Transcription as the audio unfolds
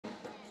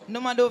Nous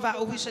demandons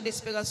va ouvrir chant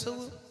d'espérance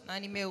dans le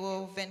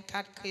numéro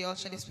 24 créole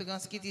chant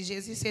d'espérance qui dit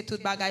Jésus c'est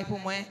toute bagaille pour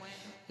moi,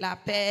 la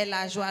paix,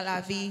 la joie,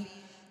 la vie,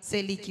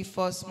 c'est lui qui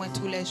force moi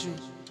tous les jours.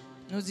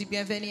 Nous disons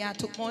bienvenue à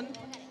tout le monde.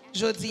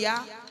 Jeudi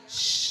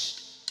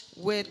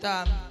with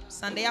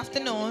Sunday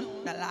afternoon,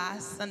 the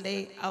last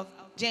Sunday of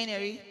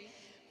January,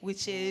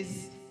 which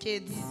is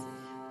Kids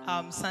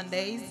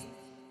Sundays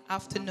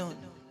afternoon.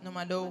 Nous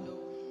demandons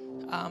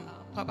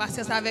pas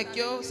patience avec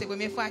eux, c'est la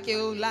première fois que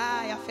vous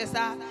là, il a fait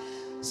ça.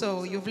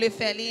 So, vous voulez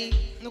faire les,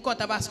 nous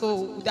comptons parce que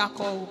vous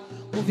d'accord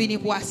pour venir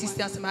pour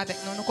assister ensemble avec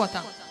nous, nous comptons.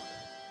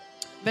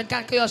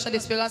 24 créoles chant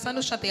d'espérance,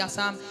 nous chantons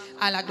ensemble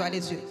à la gloire des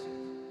dieux.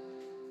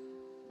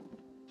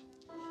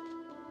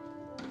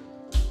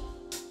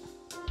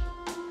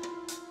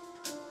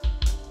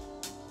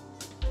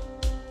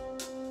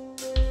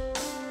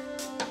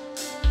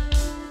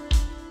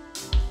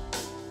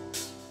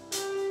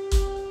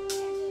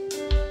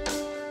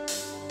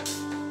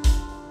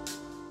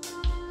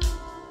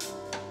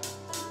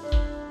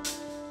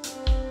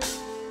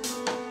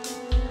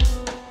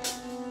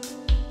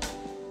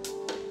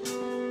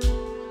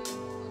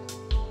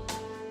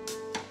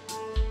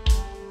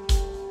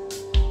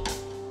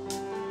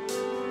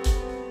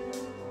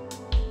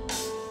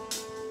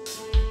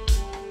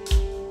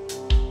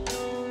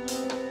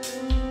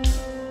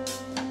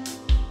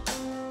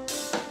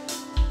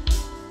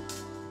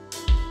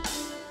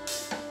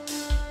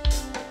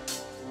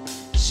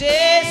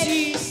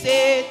 Jésus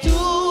c'est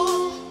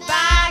tout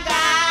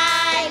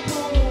bagaille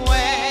pour moi,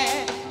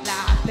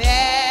 la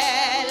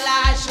paix,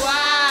 la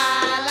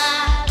joie,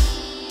 la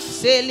vie,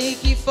 C'est lui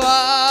qui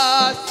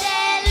force.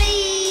 c'est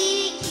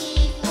lui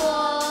qui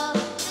force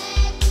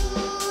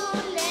tous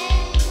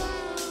les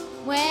jours,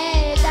 moi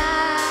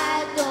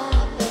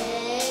d'attendre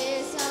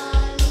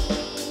sans lui,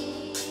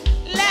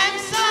 l'aime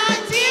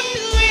sentir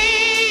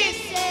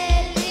triste,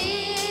 c'est lui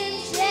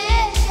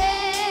chercher,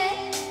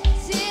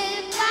 s'il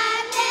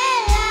parlait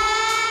là,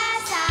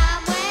 ça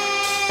moi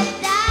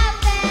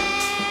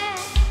d'affaire,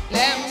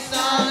 L'aime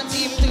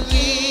sentir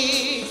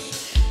triste,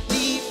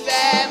 il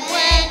fait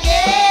moins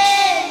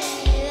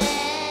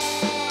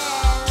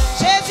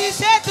Jésus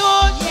c'est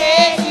tout,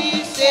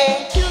 Jésus c'est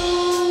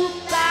tout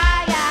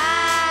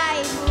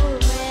bagaille pour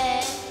moi,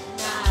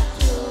 n'a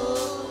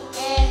tout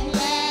et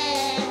moi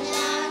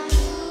n'a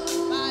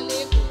tout. mal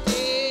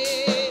écouté,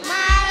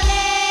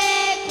 Malé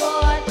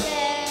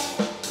côté,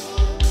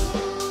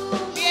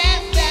 bien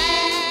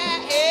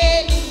fait et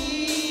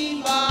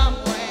libre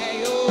moi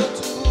yo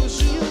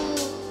toujours.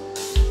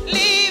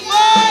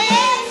 Libre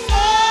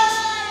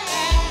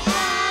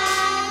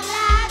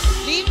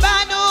libre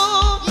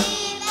nous,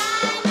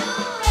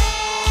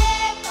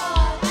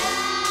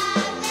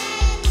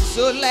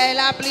 soleil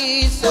la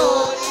pluie,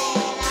 soleil,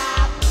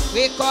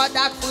 récolte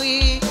à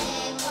fruit.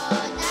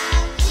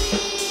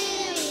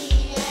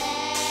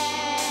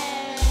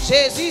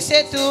 Jésus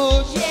c'est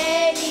tout,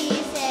 Jésus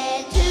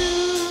c'est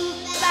tout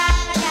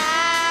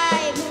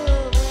bagaille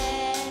pour moi,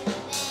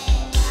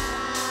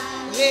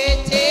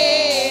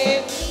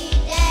 été,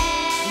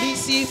 lui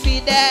si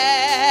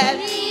fidèle.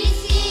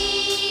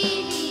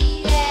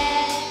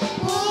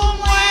 pour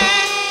moi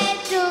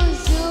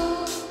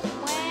toujours,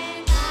 moi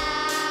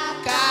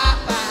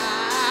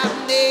Capable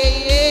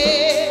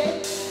d'aider.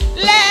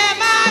 Les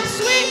mains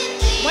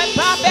suites, moi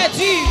pas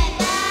perdu.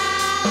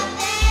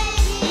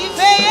 Il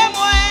veille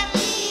moi,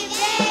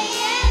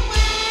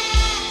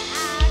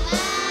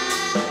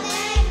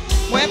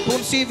 moi pour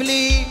me suivre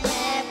lui,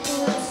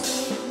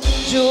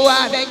 jouer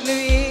avec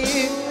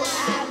lui.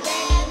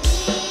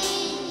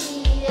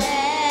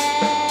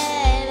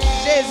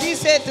 Jésus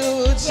c'est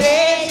tout,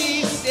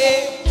 Jésus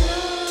c'est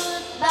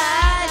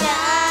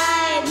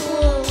bagaille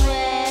pour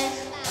moi,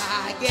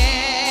 pas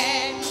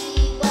gain.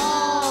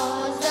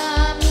 bons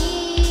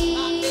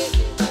amis,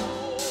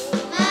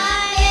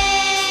 malgré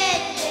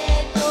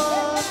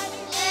tout,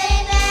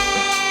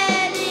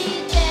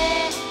 l'éternité,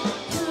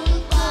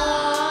 toute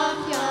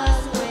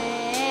confiance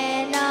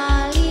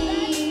dans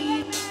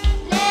lui,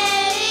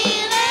 les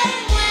rires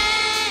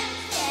moins,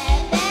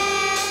 c'est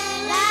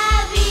belle la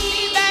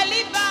vie,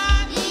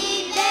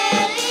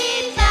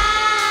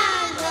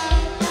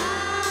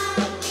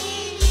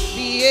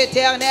 Vie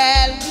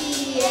éternelle,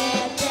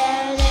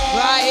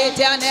 joie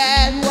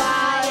éternelle,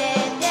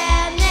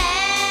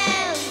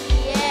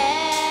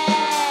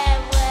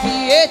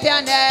 vie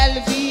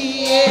éternelle,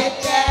 vie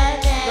éternelle,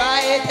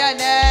 joie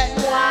éternelle,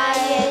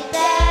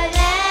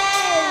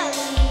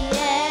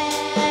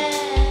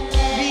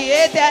 vie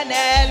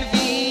éternelle,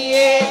 vie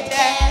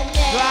éternelle,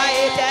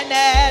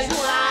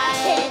 joie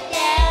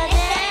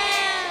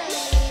éternelle.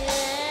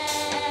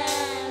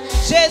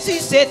 Jésus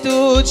c'est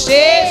tout,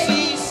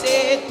 Jésus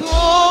c'est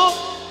tout,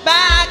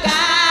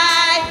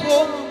 bagaille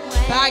pour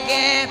pas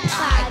gain,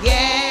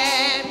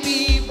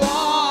 puis bon,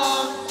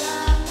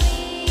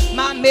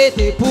 m'a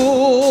mette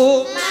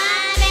pour,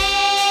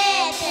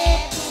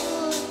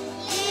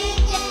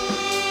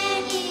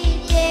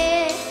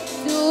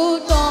 Sous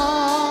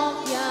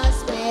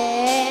confiance,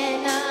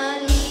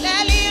 dans lui.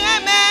 la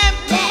lire même,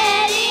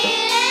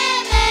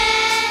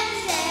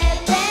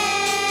 C'est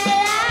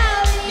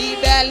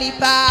li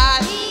pas,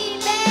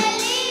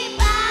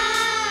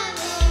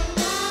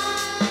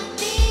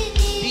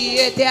 vie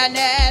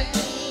éternelle,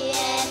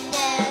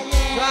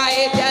 joie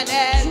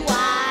éternelle.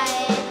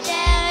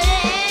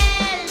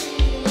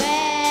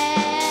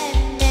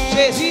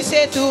 Jésus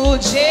c'est tout,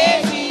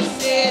 Jésus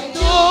c'est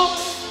tout.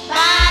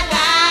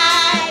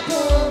 Bagaille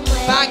pour moi.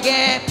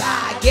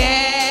 Bagaille,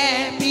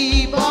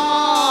 pi bon.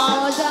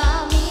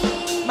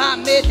 Ma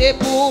mette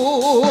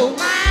pour.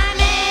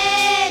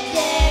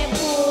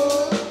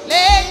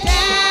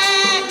 L'éternité.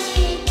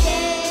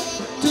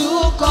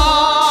 Tout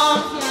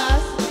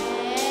confiance.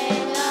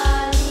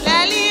 La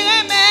lire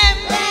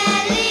même.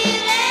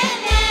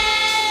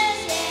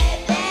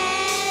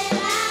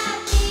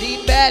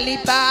 Libère,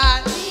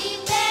 libère.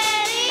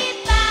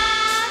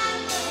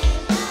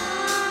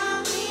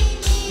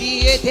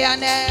 Vie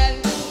éternelle,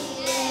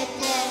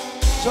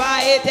 joie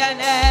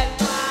éternelle.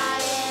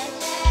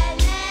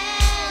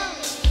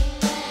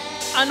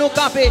 À nous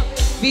camper.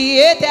 Vie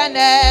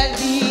éternelle,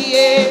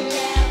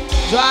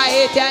 joie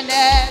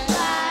éternelle.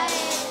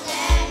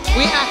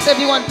 We ask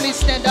everyone, please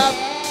stand up.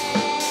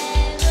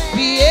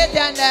 Vie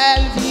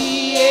éternelle,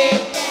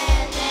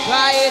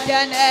 joie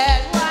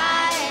éternelle.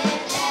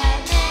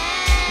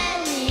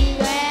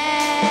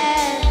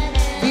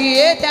 Vie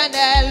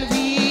éternelle,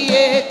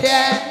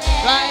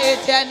 joie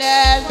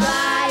éternelle.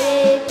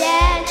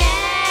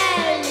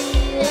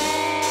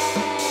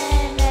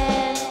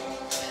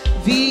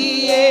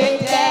 Vie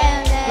éternelle,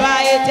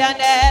 joie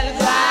éternelle,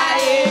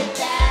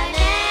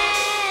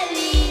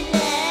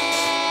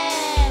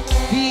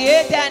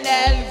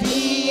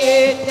 vie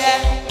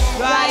éternelle,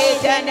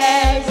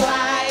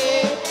 joie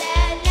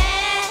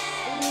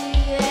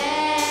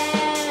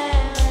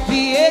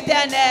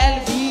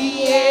éternelle,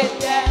 vie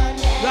éternelle,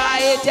 joie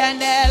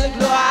éternelle,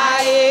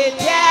 gloire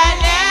éternelle.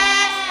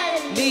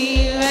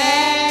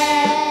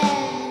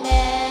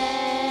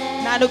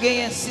 Nous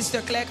avons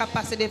Sister Claire qui a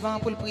passé devant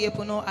pour prier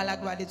pour nous à la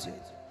gloire de Dieu.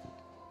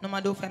 Nous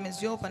demandons faire mes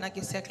yeux pendant que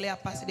Sister Claire a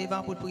passé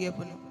devant pour prier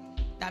pour nous.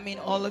 That means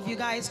all of you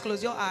guys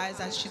close your eyes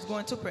as she's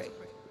going to pray.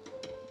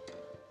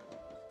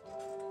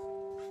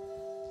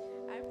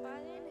 Our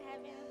Father in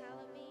heaven,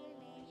 hallowed be your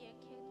name. Your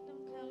kingdom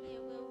come,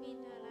 your will be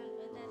done on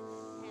earth as it is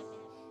in heaven.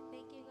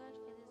 Thank you, God,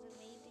 for this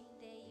amazing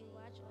day. You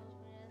watch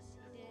over us.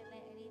 You didn't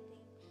let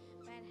anything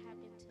bad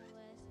happen to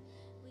us.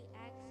 We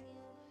ask you,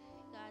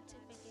 God, to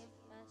forgive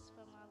us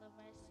from all of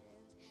our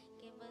sins.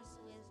 Give us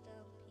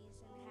wisdom,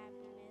 peace, and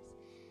happiness.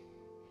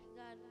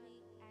 God, we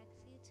ask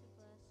you to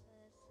bless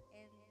us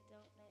and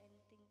don't let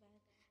anything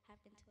bad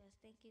happen to us.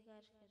 Thank you,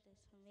 God, for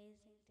this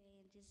amazing day.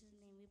 In Jesus'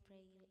 name we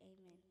pray you.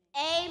 Amen.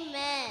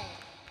 Amen.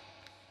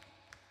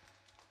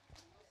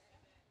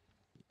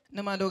 Nous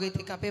demandons de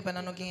rester campé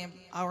pendant nous avons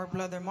our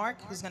brother Mark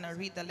who's going to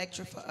read the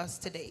lecture for us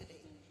today.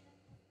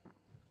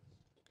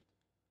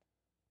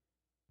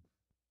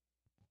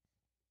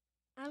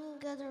 I'm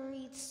going to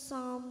read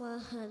Psalm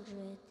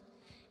 100.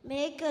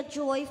 Make a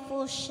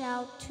joyful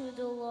shout to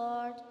the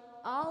Lord.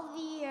 All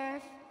the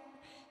earth,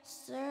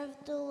 serve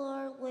the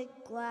Lord with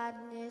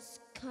gladness.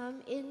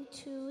 Come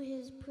into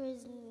his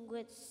prison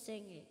with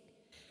singing.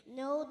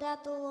 Know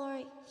that the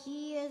Lord,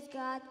 he is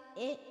God.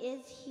 It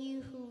is he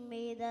who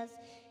made us.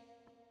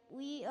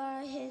 We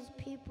are his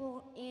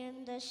people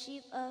and the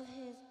sheep of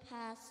his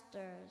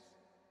pastures.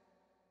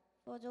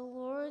 For the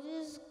Lord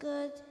is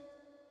good.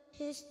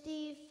 His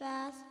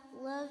steadfast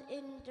love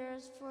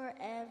endures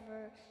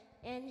forever,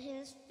 and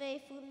his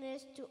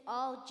faithfulness to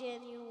all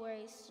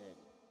generations.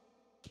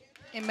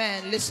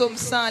 Amen. Le psaume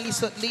 100, li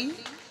sot li.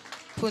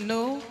 Pour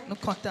nous, nous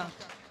comptons.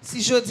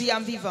 Si jodi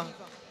am vivant.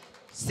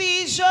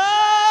 Si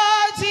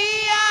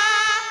jodi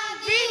am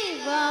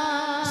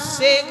vivant.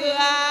 C'est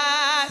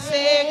grâce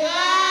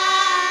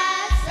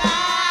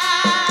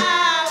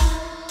à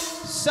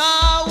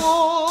vous.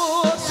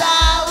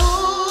 Sans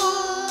vous,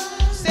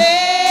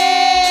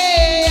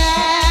 c'est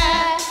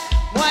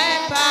moi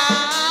pas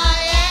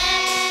rien.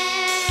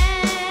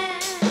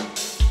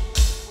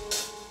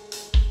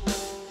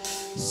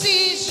 Si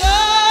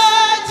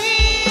jodi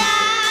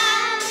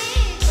am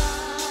vivant.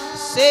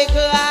 C'est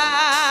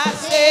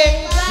grâce.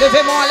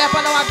 Levez-moi en l'air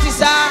pendant que je dis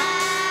ça.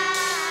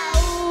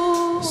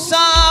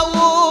 Sans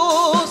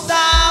vous,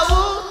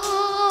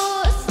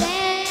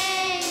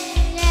 Seigneur,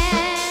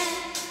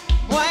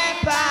 moi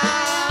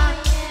pas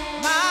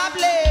m'a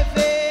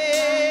levé,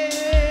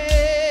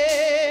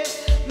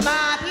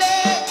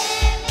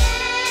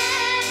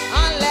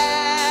 en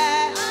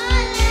l'air,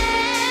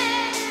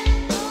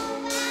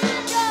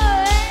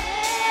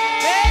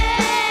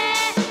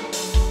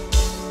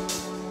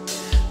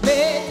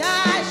 mets à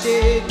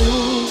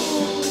genoux,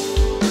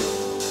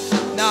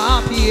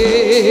 dans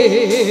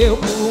pied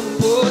pour me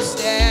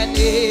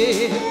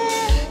prosterner.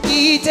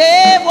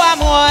 Quittez-moi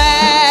moi.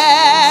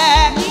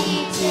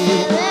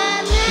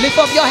 Lift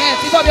up your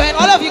hands, lift up your hands.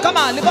 All of you, come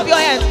on, lift up your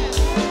hands.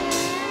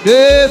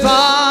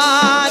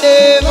 Devant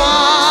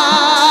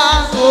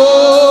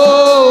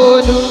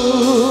oh,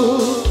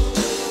 nous,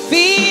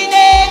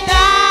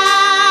 Vineta,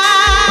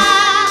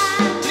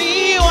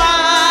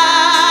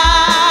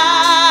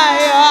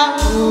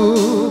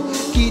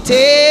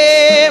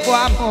 Quittez-moi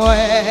quoi moi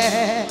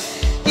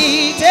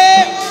qui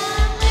t'aime.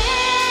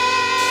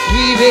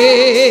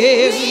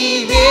 Vivez,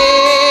 vivez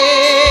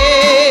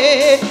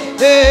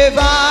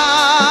devant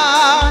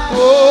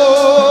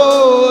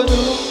nous.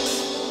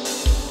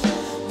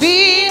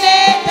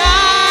 Vineta,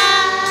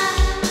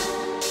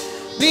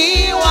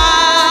 biwa.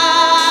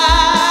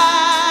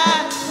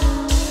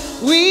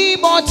 Oui,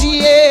 bon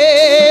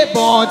Dieu,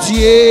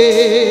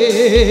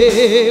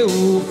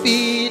 ou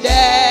fidèle,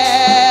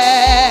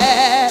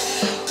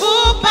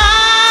 ou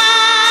pas,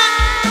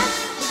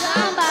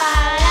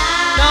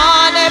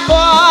 non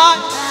n'importe.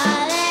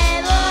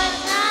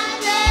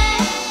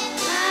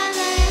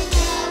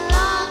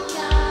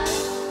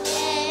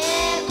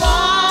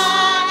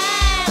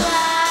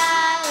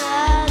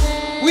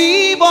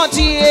 Oui, bon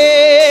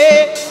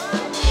Dieu,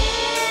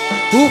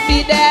 ou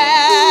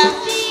fidèle,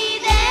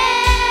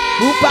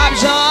 ou pas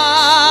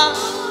Jean,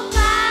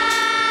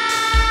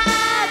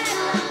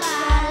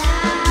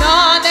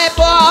 non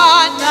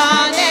n'importe, non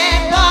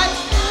n'importe.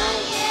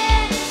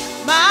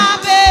 Ma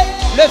paix,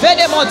 levez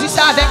les mains, dis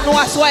ça avec nous,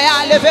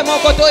 soyez, levez mon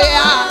côté.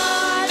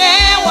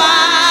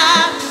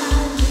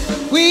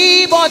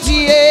 Oui, bon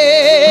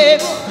Dieu,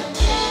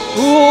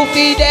 ou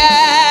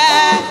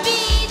fidèle,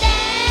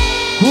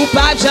 ou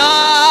pas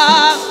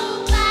Jean,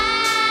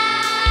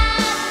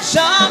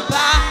 Jean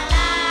pas,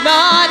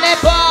 non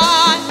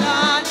n'importe,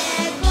 non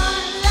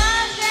n'importe.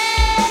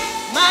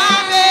 Ma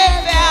paix,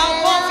 faire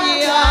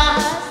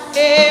confiance,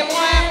 et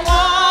moi,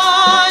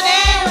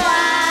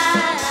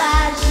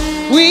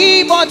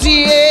 oui, bon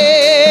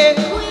Dieu,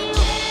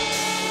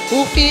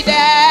 ou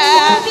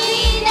fidèle,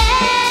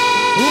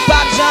 ou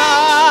pas Jean,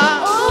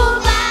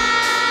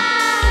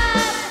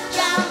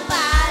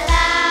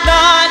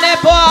 non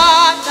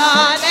n'importe,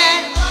 non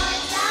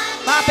n'importe.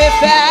 Ma paix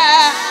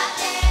faire,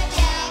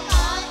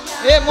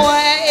 et moi,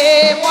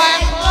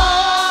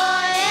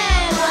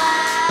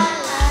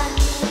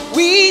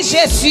 oui,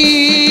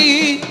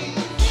 Jésus,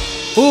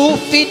 ou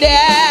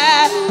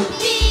fidèle,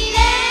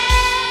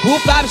 ou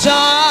pas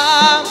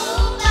Jean,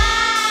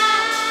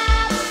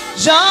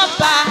 Jean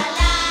pas,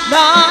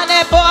 non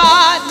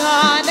n'importe,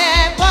 non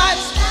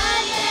n'importe.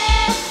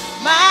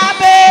 Ma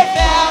paix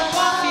faire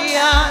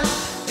confiance,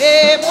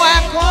 et moi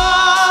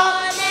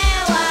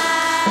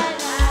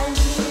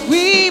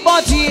oui, bon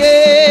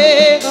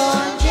Dieu,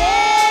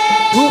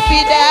 ou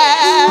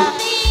fidèle,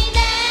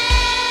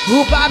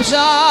 ou pas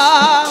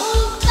Jean,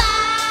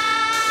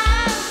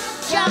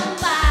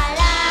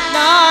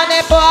 non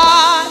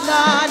n'importe,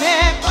 non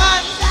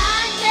n'importe.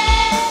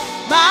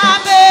 Ma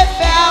paix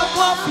faire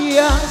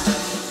confiance,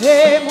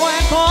 et moi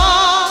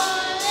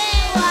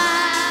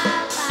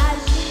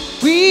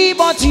oui,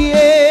 bon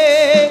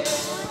Dieu,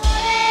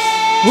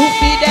 ou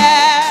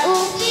fidèle,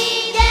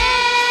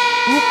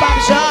 ou pas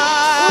Jean,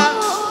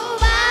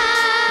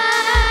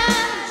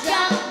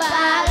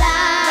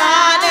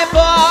 non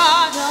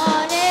n'importe.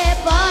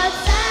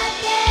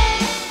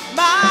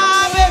 Ma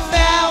paix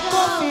faire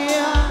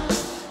confiance,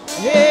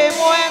 et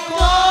moi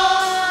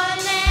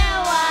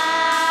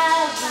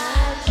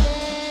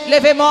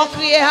levez mon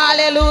cri,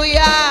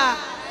 hallelujah.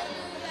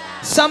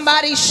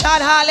 Somebody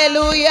shout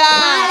hallelujah.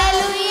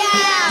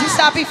 This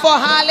happy for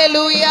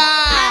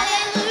hallelujah.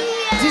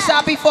 This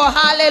happy for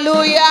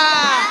hallelujah.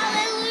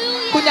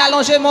 Kounya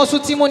longe mon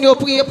souti mon yo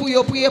prier pour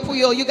yo, prier pour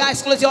yo. You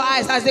guys close your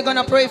eyes as they're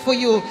gonna pray for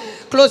you.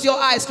 Close your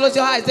eyes, close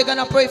your eyes. They're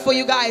gonna pray for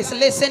you guys.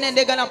 Listen and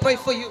they're gonna pray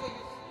for you.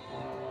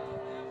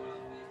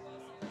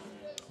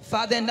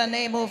 Father, in the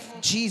name of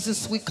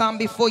Jesus, we come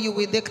before you.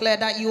 We declare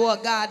that you are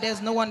God.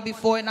 There's no one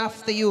before and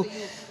after you.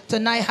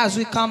 Tonight, as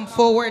we come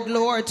forward,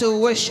 Lord, to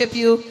worship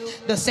you,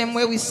 the same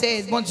way we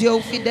say, bon Dieu, ou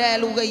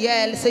fidèle, ou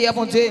réel, Seigneur,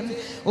 bon Dieu,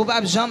 ou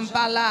pas jambe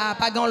pas là,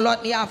 pas grand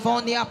l'autre, ni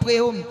avant, ni après,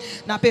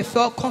 n'a pas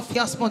fait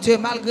confiance, mon Dieu,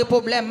 malgré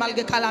problème,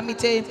 malgré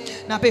calamité,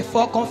 n'a pas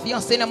fait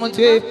confiance, Seigneur, mon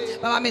Dieu,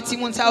 papa, mes petits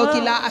moun sa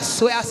qui là,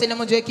 assoya, Seigneur,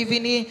 mon Dieu, qui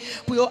vini,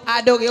 pour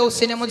adorer,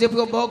 Seigneur, mon Dieu,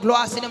 pour bon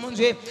gloire, Seigneur, mon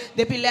Dieu,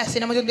 depuis là,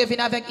 Seigneur, mon Dieu, de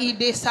venir avec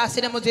idée, ça,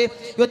 Seigneur, mon Dieu,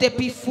 yo te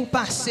pi fou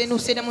passer, nous,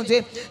 Seigneur, mon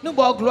Dieu, nous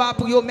bon gloire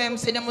pour eux même,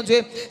 Seigneur, mon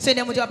Dieu,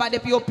 pas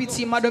depuis au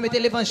petit, madame, mettez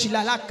l'évangile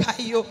à la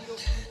caillou.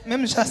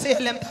 Même je sais,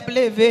 elle aime pas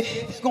lever.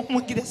 Comment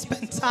qui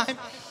spend time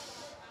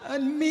on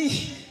me.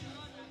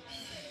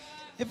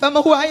 If I'm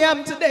who I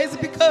am today, it's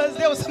because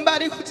there was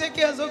somebody who took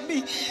care of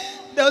me.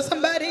 There was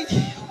somebody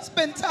who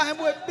spent time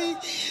with me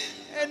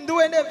and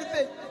doing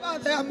everything.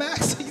 Father, I'm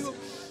asking you,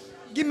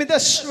 give me the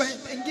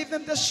strength and give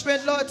them the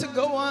strength, Lord, to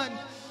go on.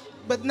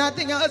 But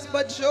nothing else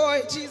but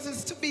joy,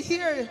 Jesus, to be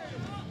here.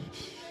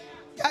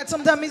 God,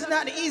 sometimes it's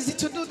not easy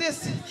to do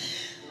this.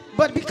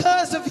 But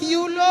because of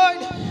you,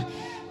 Lord,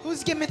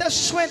 who's given me the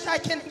strength, I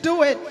can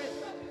do it.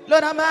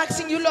 Lord, I'm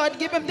asking you, Lord,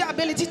 give them the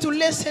ability to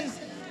listen.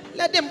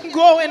 Let them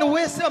grow in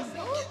wisdom.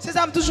 Says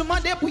I'm toujours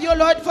demandé pour you,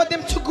 Lord, for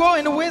them to grow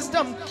in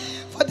wisdom,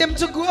 for them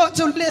to grow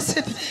to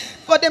listen,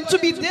 for them to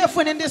be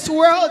different in this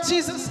world,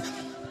 Jesus.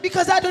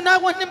 Because I do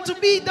not want them to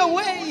be the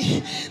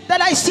way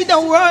that I see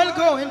the world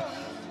going.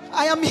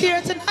 I am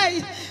here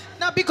tonight,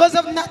 not because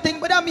of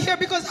nothing, but I'm here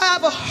because I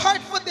have a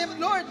heart for them,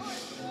 Lord.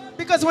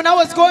 Because when I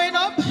was growing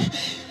up,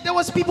 there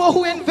was people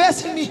who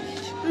invest in me.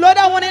 Lord,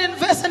 I want to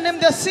invest in them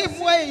the same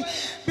way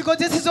because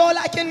this is all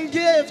I can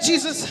give,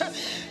 Jesus.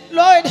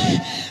 Lord,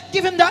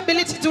 give him the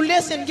ability to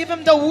listen. Give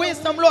him the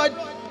wisdom, Lord.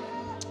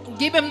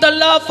 Give him the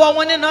love for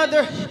one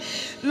another.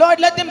 Lord,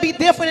 let them be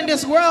different in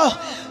this world.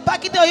 Pas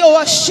qu'ils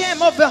soient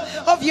ashamed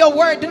of your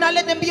word. Do not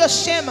let them be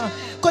ashamed.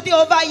 Quand ils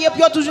envahissent,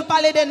 puis ils toujours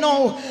parler de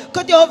non.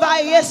 Quand ils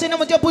envahissent, Seigneur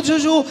mon Dieu, pour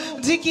toujours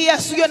dire qu'il y a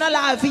souillé dans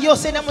la vie,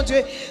 Seigneur mon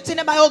Dieu.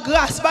 Seigneur, par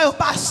grâce, par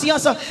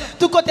patience.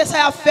 Tout côté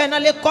ça a fait dans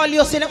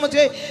l'école, Seigneur mon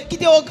Dieu. Qui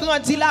t'a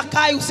grandi la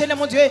caille, Seigneur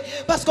mon Dieu.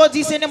 Parce qu'on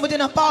dit, Seigneur mon Dieu,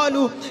 dans la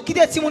parole, qui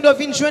t'a dit, mon Dieu,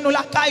 viens joindre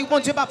la caille, mon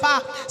Dieu,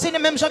 papa. Seigneur,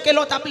 même gens que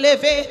l'autre a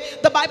levé.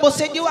 The Bible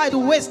said you had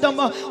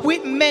wisdom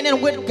with men and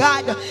with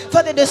God.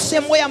 Father, the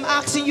same way I'm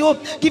asking you,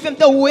 give him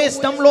the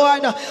wisdom,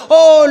 Lord.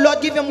 Oh,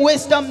 Lord, give him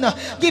wisdom.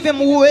 Give him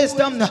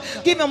wisdom.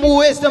 Give him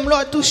wisdom,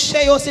 Lord.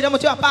 Touchez, Seigneur mon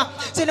Dieu, papa.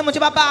 Seigneur mon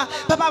Dieu, papa.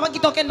 Papa, qui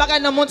t'en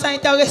bagage dans le monde, ça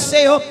intéresse.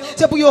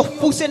 C'est pour vous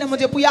fou, Seigneur mon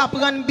Dieu, pour y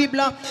apprendre la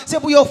Bible. C'est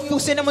pour vous fou,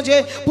 Seigneur mon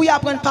Dieu, pour y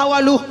apprendre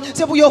parole.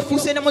 C'est pour vous fou,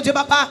 Seigneur mon Dieu,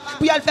 papa.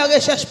 Pour y faire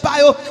recherche par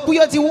eux. Pour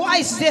y dire, why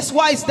is this,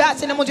 why is that,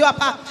 Seigneur mon Dieu,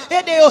 papa.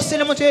 Aidez-vous,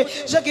 Seigneur mon Dieu.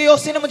 Je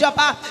Seigneur mon Dieu,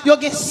 papa. Vous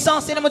avez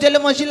sens, Seigneur mon Dieu,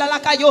 l'évangile à la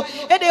caillou.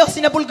 Aidez-vous,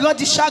 Seigneur, pour le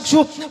grandir chaque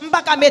jour. Je ne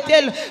pas mettre,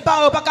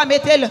 pas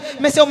mettre,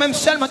 mais c'est vous-même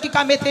seulement qui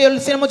peut mettre,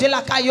 Seigneur mon Dieu,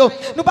 la caillou.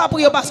 Nous pas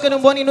prions parce que nous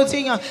bonnes nous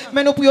disons,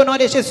 mais nous prions au nom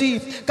de Jésus,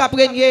 qui a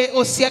régné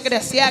au siècle des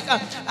siècles.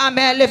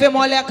 Amen.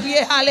 Levez-moi les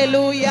crier,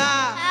 Alléluia.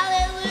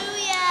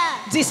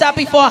 Hallelujah. Dis ça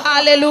puis fort,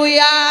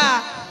 Alléluia.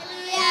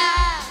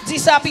 Hallelujah. Dis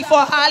ça puis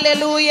fort,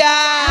 Alléluia.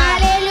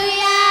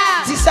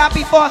 Hallelujah. Dis ça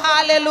puis fort,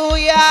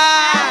 Alléluia.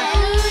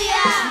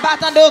 Hallelujah.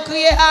 Battant de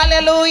crier,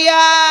 Alléluia.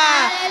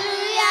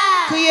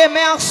 Hallelujah. Criez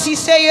merci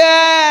Seigneur.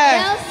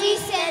 Merci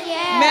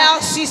Seigneur.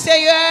 Merci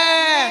Seigneur.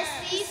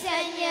 Merci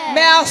Seigneur.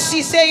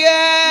 Merci Seigneur.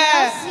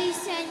 Merci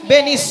Seigneur.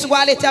 Béni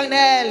soit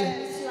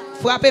l'Éternel.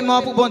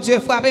 Frappez-moi pour bon Dieu,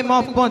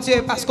 frappez-moi pour bon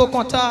Dieu, parce qu'on est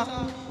content.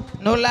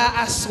 Nous là,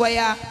 à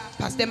Soya,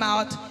 Pasteur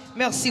Maot.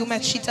 Merci,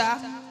 Maître Chita.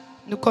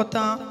 Nous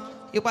contents.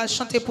 Il va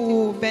chanter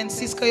pour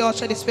 26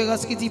 créoles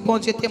d'espérance qui dit bon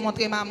Dieu t'a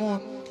montré maman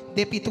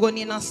depuis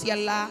trône dans le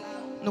ciel là.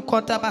 Nous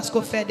contents parce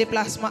qu'on fait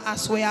déplacement à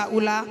Soya ou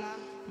là.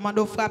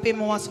 Mando frapper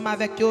moi ensemble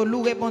avec eux,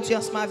 louer bon Dieu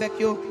ensemble avec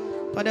eux.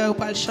 Pendant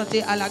qu'on va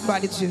chanter à la gloire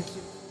de Dieu.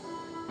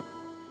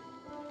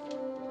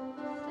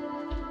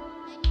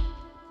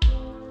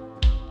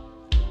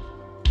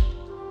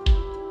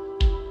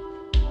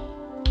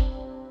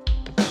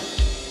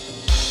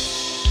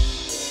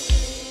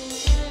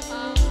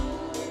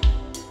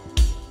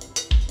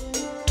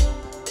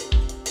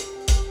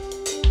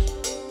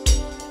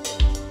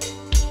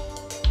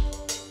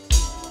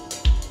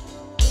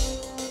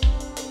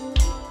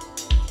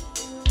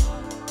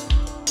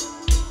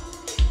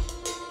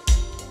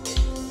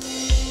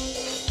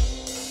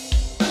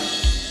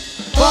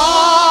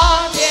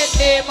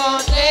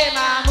 Montrer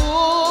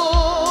l'amour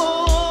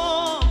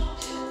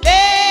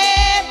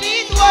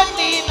depuis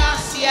trône dans le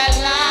ciel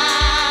là.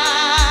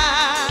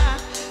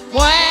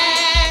 Moi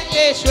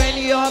t'ai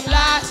choisi en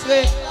place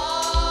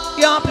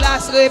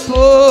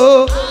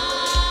repos.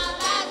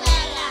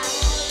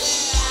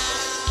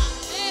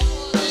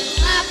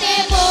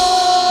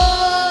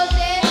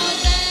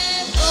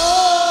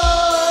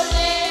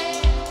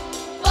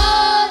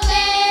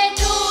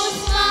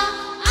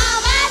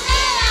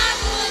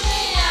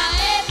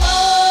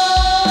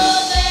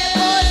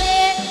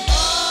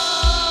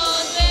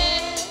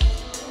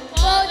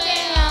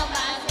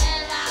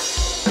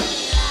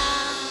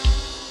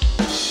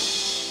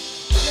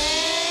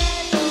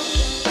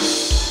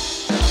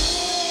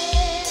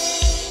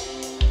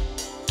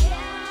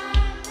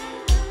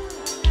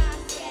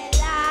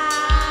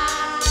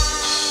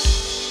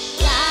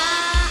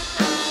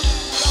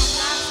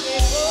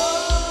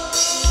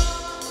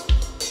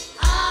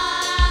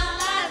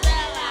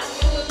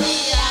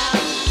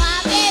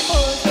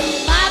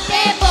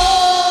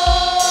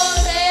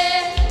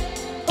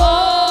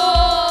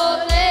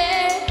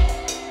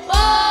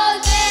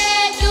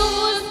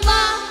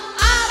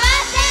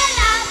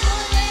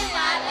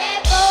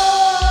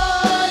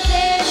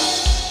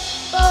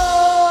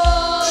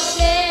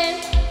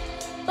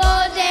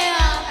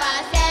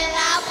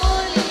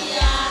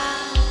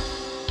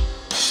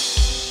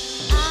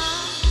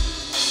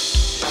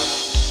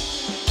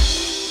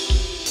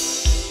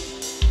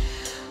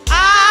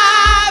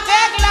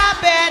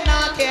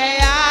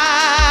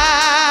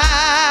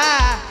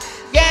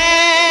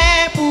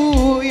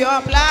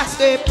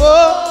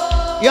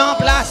 Yon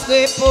place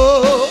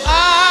repos.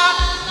 Ah,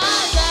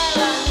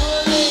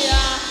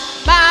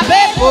 ma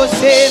bé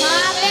posé.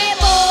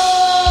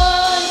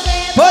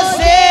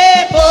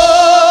 Posé,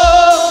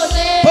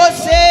 posé.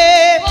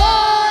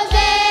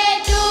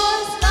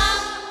 Doucement,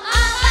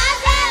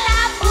 embrasser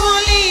la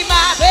Pouli,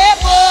 ma bé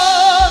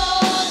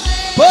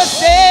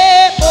posé,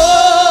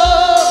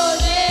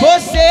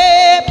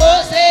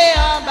 posé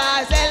en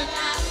basel.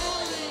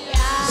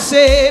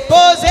 C'est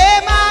posé,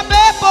 ma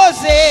bé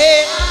posé.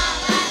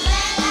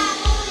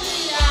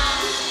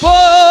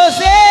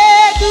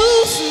 Posez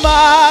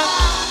doucement,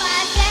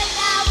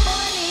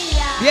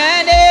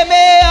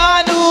 bien-aimé,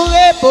 à nous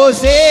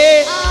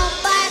reposer.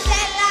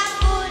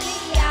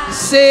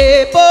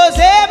 C'est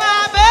posé, ma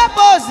belle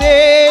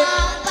posé. On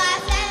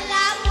passe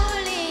la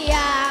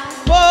moulia.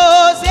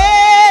 Posé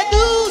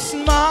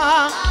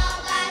doucement. On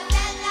passe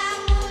la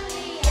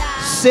moulia.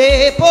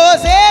 C'est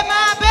posé,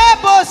 ma belle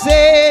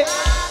posé. On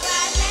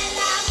passe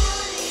la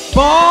moulia.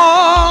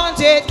 Bon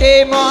Dieu te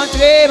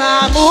montré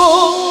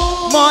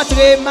m'amour,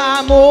 montré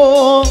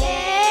m'amour.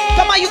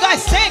 Come on, you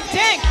guys sing.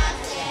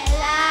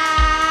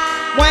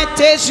 Moi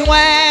te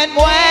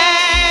joindre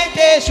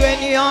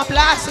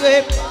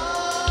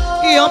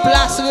en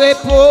place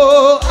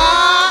repos.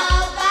 Ah,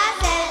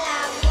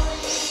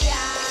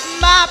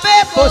 ma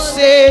paix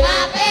posée.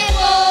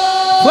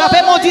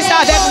 Frappez mon dit ça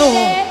avec nous.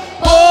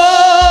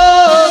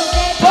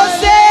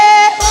 Posé.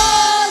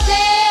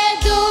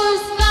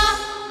 doucement,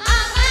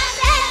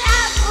 amasser la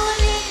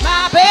moulia. Ma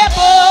paix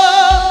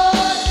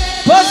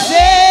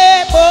posé.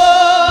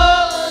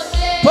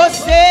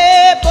 Posé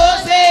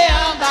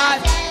en bas.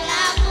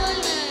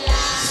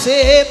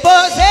 C'est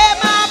posé,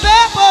 ma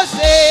paix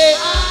posé.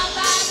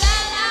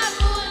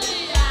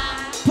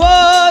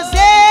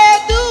 Posé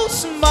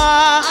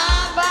doucement.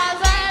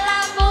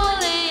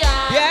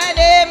 Bien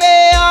aimé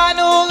à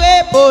nous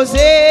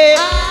reposer.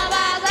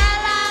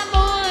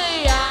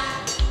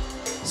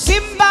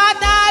 Simba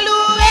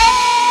d'aloué.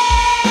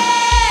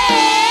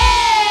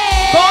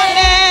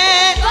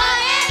 Connaît.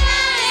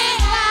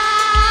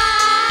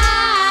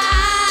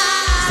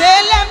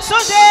 C'est l'aime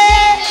songer.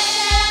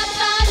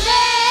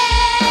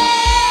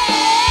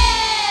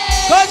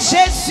 Quand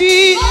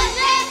Jésus.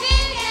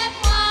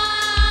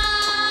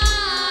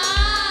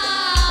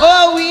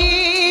 Oh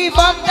oui,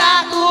 comme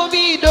ta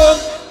coubi de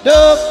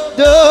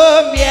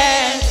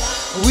miel.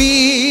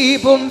 Oui,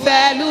 pour me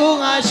faire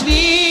l'orange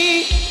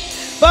lit.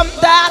 Comme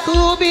ta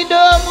coubi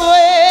de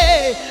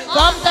moué.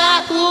 Comme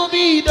ta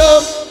coubi de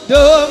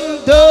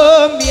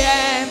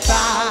miel.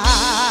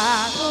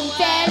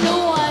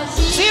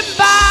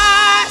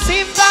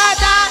 Simba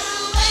da.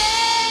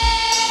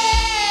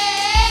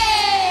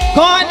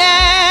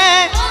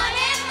 Connaît.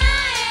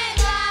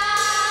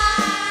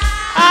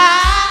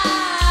 Ah,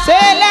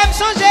 c'est l'aime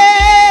songer.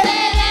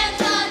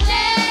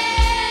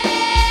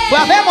 Vous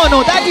avez mon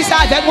nom, t'as dit ça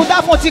avec mon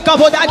t'as fonti quand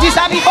vous t'as dit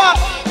ça, mi fort.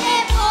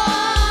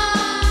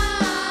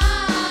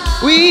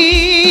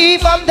 Oui,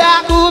 comme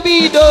ta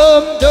coubi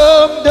dom,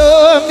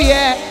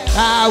 yeah.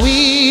 Ah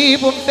oui,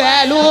 pour me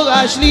faire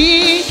l'orage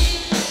li.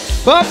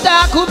 Comme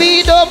ta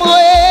coubi dom,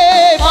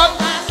 ouais. Comme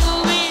ta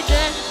coubi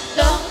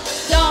dom,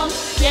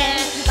 yeah.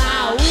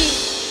 Ah oui,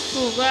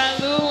 pour faire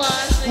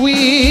l'orage li.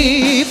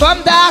 Oui,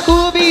 comme ta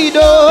coubi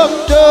dom,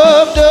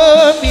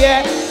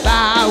 yeah.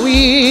 Ah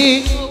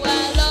oui.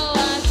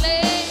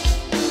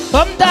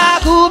 Comme ta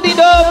coubi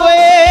dom,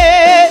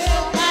 ouais.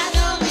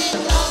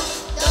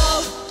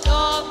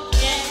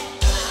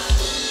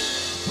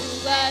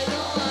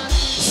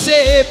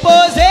 C'est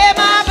posé,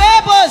 ma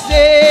belle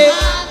posé.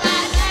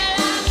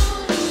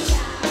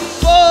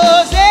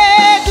 Posé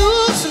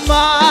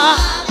doucement.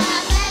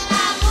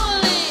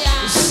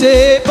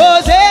 C'est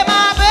posé,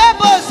 ma belle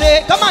posé.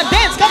 Come on,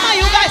 dance, come on,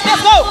 you guys,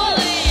 let's go.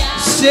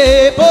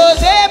 C'est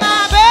posé,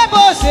 ma belle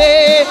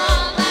posé.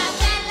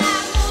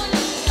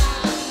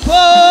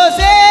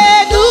 Posé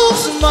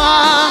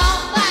doucement.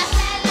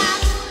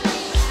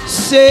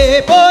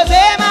 C'est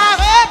posé, ma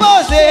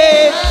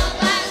reposé.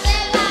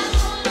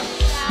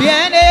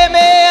 Bien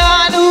aimé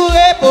à nous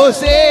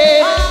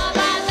reposer.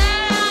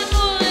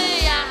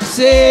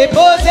 C'est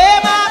posé,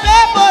 ma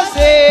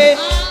reposé.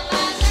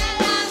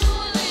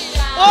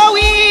 Oh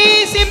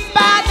oui, c'est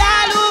pas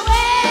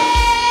d'aloué.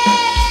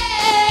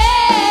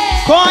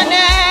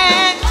 Connaît.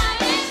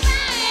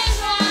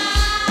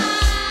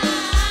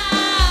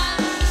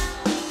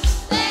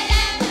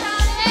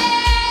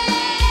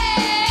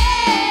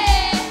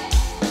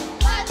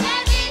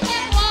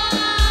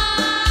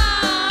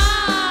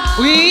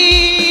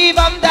 Oui,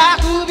 vam da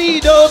coubi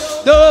dom,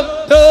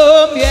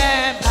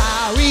 bien.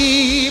 Ah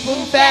oui, pour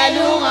me faire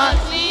l'orange.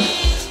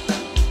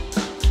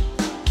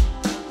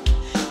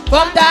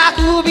 Vam da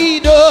coubi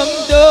dom,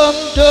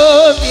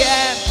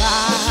 bien. Ah,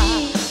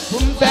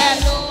 pour me faire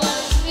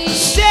l'orange.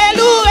 C'est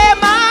loué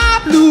ma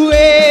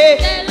bloué.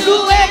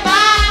 Loué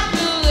ma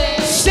bloué.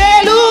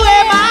 C'est loué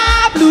ma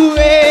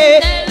bloué.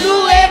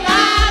 Loué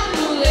ma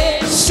bloué.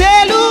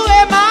 C'est loué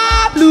ma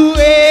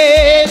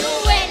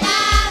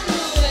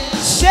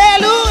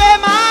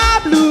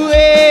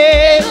bloué.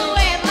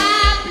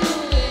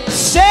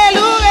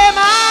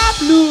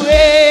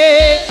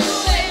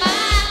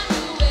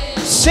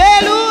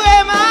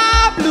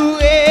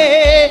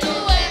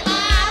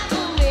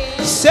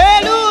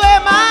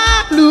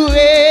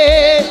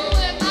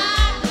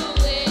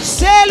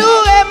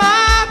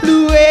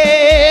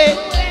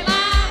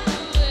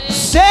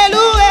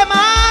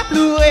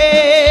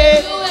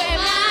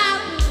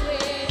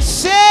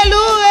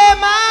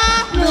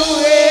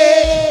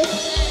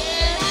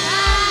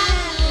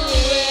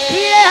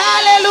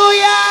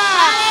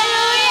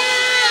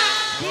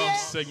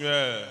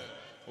 Seigneur,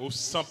 au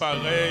sans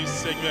pareil,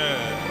 Seigneur,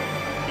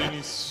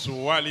 béni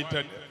soit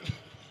l'Éternel.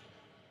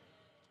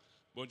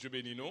 Bon Dieu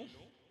bénis nous.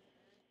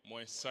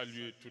 moi,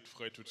 saluer toutes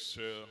frères, toutes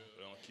sœurs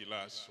qui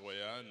là,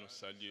 soya, nous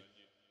saluer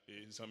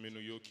les amis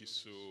nous qui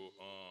sont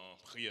en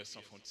prière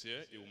sans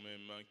frontières et ou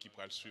même qui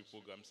prennent suivre le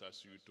programme ça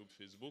sur YouTube,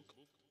 Facebook.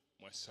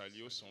 Moi,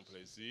 saluer son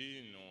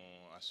plaisir,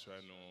 nous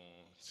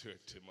assurons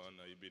directement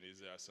dans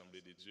Ebenezer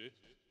Assemblée de Dieu,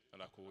 dans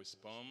la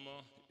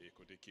correspondance et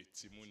côté que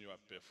Timoun a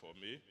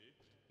performé.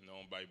 Nous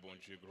bail bon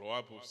Dieu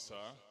gloire pour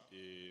ça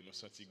et nous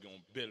sentons un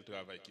bel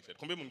travail qui fait.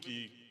 Combien de monde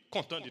qui est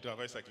content du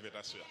travail ça qui fait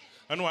à sœur?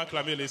 On nous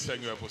acclamer les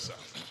Seigneurs pour ça.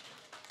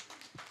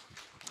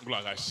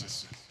 Gloire à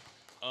Jésus.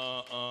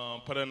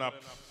 Pendant qu'on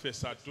fait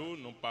ça tout,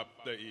 nous pas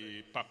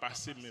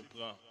passer mais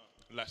prend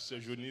la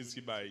sœur Jonise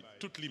qui bail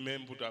tout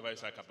lui-même pour travailler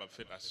ça capable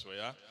faire à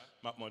sœur.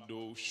 M'a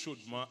demandé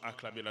chaudement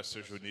acclamer la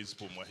sœur Jonise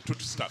pour moi, tout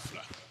le staff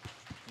là.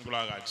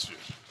 Gloire à Dieu.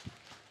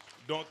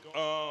 Donc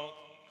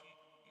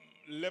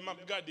les m'a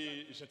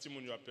regardé gentiment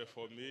a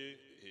performé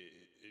et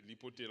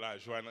l'hypothèse la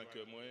joie dans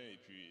cœur moi et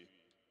puis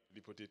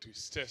l'hypothèse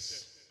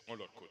tristesse de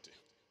l'autre côté.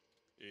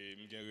 Et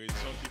il y a une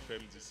raison qui fait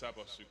me dire ça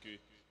parce que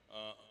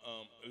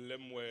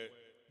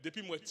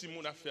depuis moi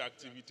Timon a fait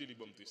activité les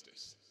bonnes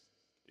tristesse.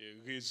 Et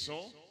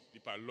raison,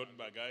 il pas l'autre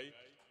bagaille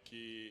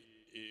qui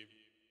est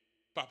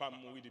papa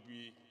mort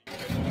depuis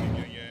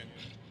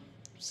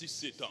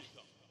 6-7 ans.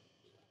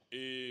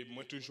 Et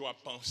moi toujours à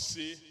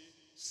penser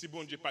si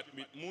bon Dieu pas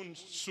mettre monde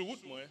sur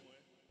route moi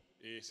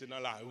et c'est dans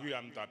la rue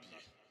à me taper.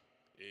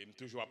 Et je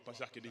toujours à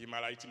penser que des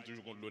maladies me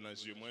toujours contre l'eau dans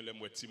les yeux moi les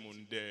moi petit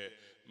monde des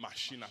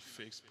machines à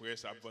faire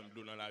express à vendre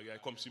l'eau dans la rue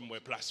comme si moi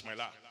place moi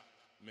là.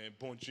 Mais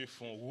bon Dieu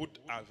font route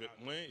avec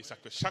moi et ça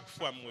fait chaque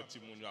fois moi petit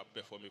monde a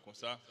performé comme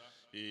ça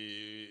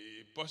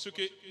et parce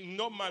que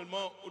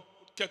normalement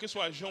quel que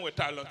soit genre ou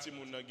talent petit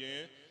monde n'a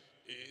gagné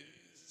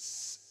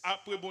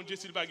après bon Dieu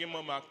s'il pas gagne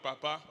maman avec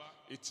papa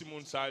et petit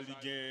monde ça il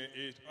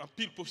gagne en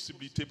pile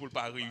possibilité pour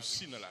pas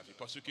réussir dans la vie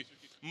parce que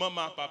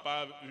maman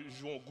papa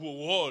jouent un gros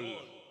rôle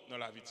dans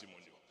la vie de petit monde.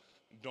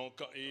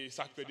 Donc et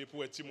ça fait des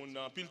pour petit monde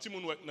pile petit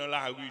monde dans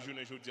la rue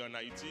aujourd'hui en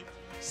Haïti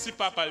si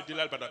papa était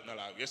là il pas dans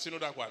la rue. Est-ce que nous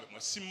d'accord avec moi?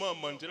 Si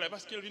maman était là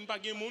parce qu'elle vient pas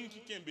gagne monde qui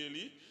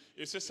kembeli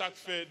et c'est ça qui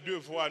fait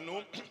devoir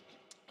nous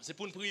c'est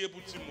pour nous prier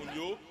pour petit monde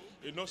yo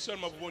et non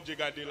seulement pour bon Dieu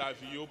garder la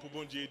vie yo pour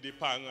bon Dieu aider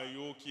parents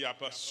yo qui a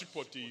pas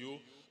supporter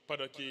yo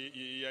pendant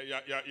qu'il y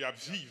a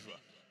vivre.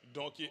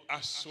 Donc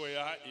à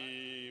soya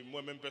et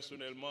moi-même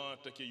personnellement en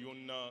tant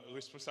que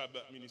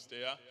responsable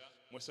ministère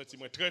moi senti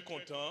moi très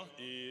content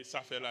et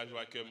ça fait la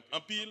joie que en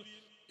pile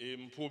et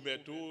me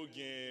promettre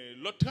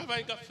l'autre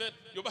travail qu'a fait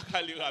yo pas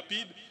aller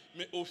rapide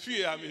mais au fur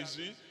et à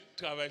mesure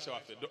travail ça va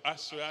faire. Donc à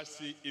soya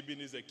c'est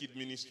Ebenezer Kids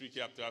ministry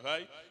qui a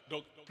travail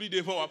donc plus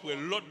devant après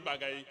l'autre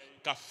bagaille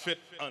qu'a fait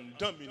en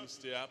dans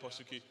ministère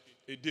parce que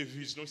et des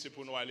visions c'est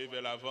pour nous aller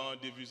vers l'avant,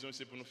 des visions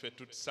c'est pour nous faire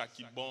tout ça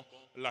qui est bon,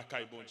 la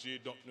caille bon Dieu.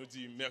 Donc nous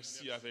disons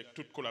merci avec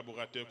tous les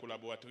collaborateurs,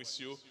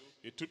 collaboratrices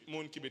et tout le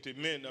monde qui mettait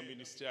main dans le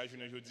ministère. Je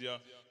veux dire,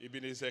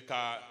 Ebenezer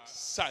a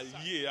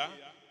salié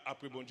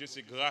après bon Dieu,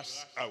 c'est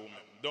grâce à vous-même.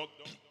 Donc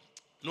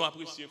nous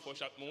apprécions pour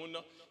chaque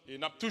monde et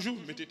nous avons toujours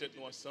mis tête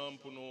nous ensemble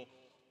pour nous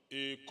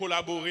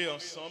collaborer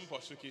ensemble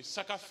parce que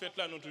ça qu'a fait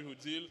là nous toujours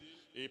dire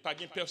et pas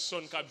de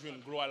personne qui a vu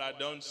une gloire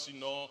là-dedans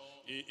sinon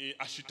et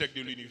architecte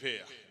de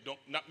l'univers. Donc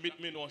nous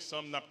mettons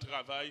ensemble, nous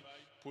travaillons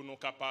pour nous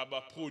capables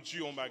de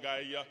produire un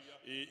bagage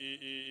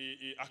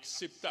et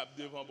acceptable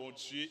devant bon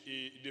Dieu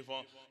et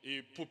devant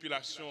la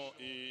population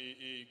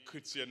et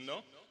chrétienne.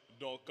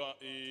 Donc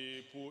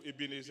pour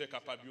Ebenezer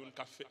capable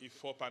qui a fait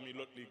effort parmi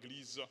l'autre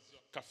l'église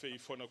qui a fait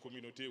effort dans la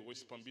communauté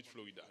West Palm Beach,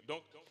 Florida.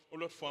 Donc on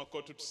l'autre fois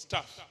encore tout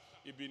staff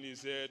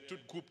Ebenezer, tout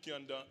groupe qui est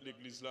dans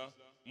l'église là.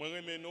 Moi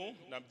remeno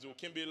n'a dit au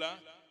Kembela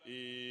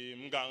et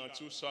me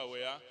garantis ça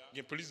ouais il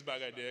y a plus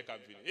bagages derrière qui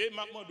venir et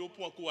maintenant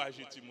pour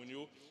encourager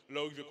Timonio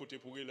là où il veut côté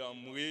pour il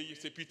mourir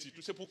c'est petit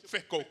tout c'est pour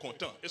faire corps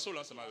content et ça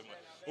là c'est avec moi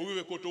où il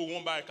veut côté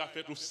on ba ka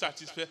fait ou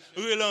satisfait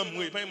relan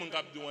mourir pas mon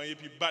cap de et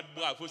puis battre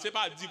bravo c'est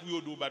pas dire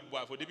pour do battre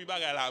bravo depuis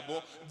bagage là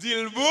bon dit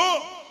le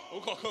bon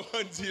on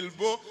comprend dit le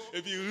bon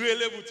et puis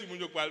relève pour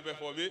Timonio pour le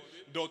performer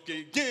donc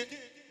gain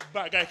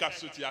bagay qui a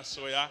sorti à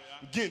soya,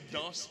 gain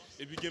danse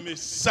et puis gain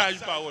message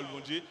parole mon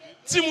Dieu.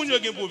 Si moun yo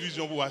gain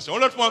provision pour action.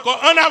 L'autre fois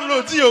encore, on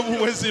applaudit pour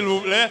moi s'il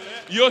vous plaît.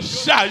 Yo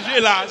chargé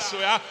la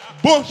soya,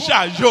 bon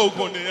chargé au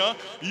connaît.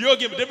 Yo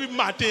gain depuis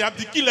matin, y a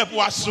dit qu'il est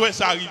pour soya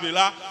ça arrivé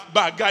là,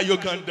 bagay yo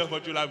quand dans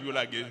votre la vie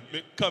la guerre.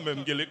 Mais quand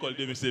même gain l'école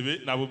de MCV,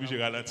 n'a pas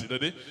obligé ralentir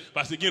attendez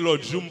parce que gain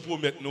l'autre jour me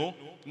promettre nous,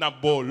 n'a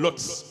bon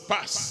l'autre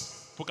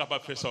passe pour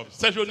capable faire ça.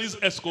 C'est Jonise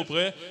est-ce qu'on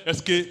prêt?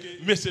 Est-ce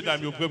que messieurs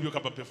dames yo prêt pour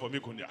capable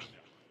performer qu'on y a?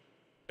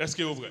 Est-ce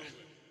que vous vrai?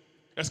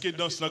 Est-ce que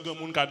dans ce grand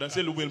monde qui a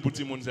dansé ou bien pour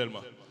petit monde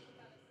seulement?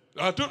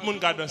 Tout le monde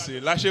qui a dansé,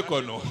 lâchez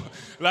quoi nous?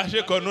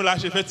 Lâchez quoi nous?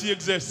 Lâchez petit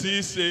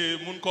exercice,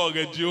 monde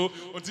correctio,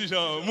 on dit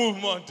genre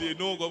mouvementé,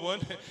 nous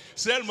comprenez?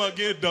 Seulement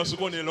que dans ce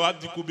qu'on est là,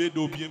 du coup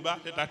d'eau bien bas,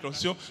 faites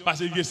attention parce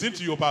que si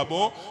tu n'es pas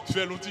bon,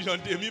 fais l'outil genre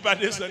demi pas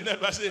descendre net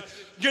parce que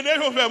gagner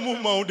on fait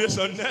mouvement on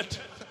descend net.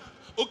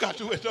 Au cas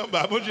où est en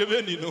bas, bon Dieu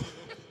béni nous.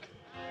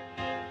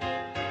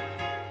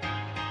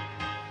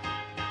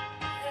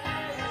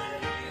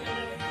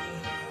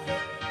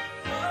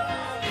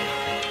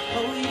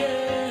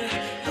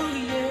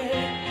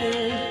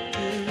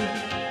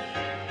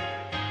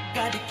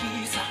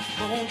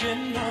 bon Dieu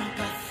n'a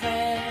pas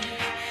fait.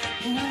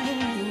 Oh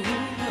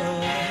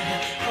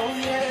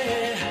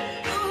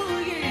yeah, oh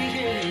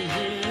yeah,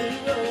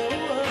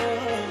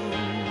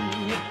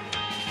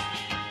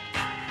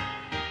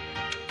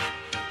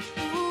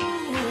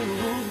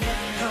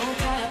 quand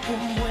t'as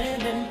pour moi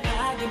même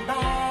pas de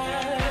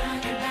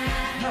balle,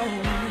 non,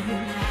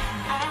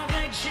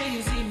 avec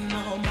Jésus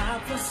non m'a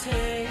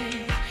poussé.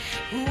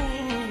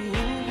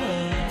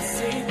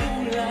 C'est pour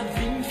la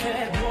vie me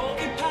fait beau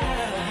et pas.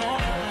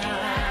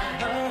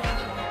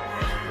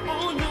 Au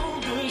nom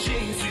de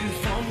Jésus,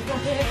 faut me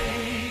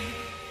compter.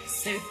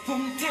 C'est pour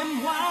me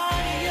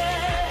témoigner,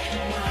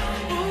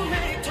 pour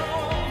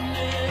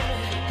m'étonner,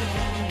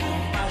 pour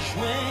pas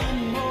jouer un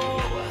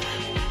mot,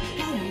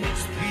 pour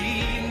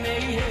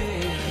m'exprimer.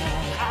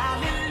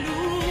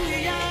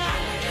 Alléluia,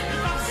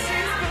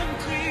 c'est comme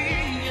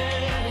crier,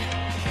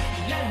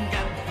 l'aime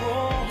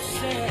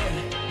d'approcher,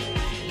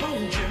 bon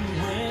Dieu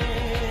moi.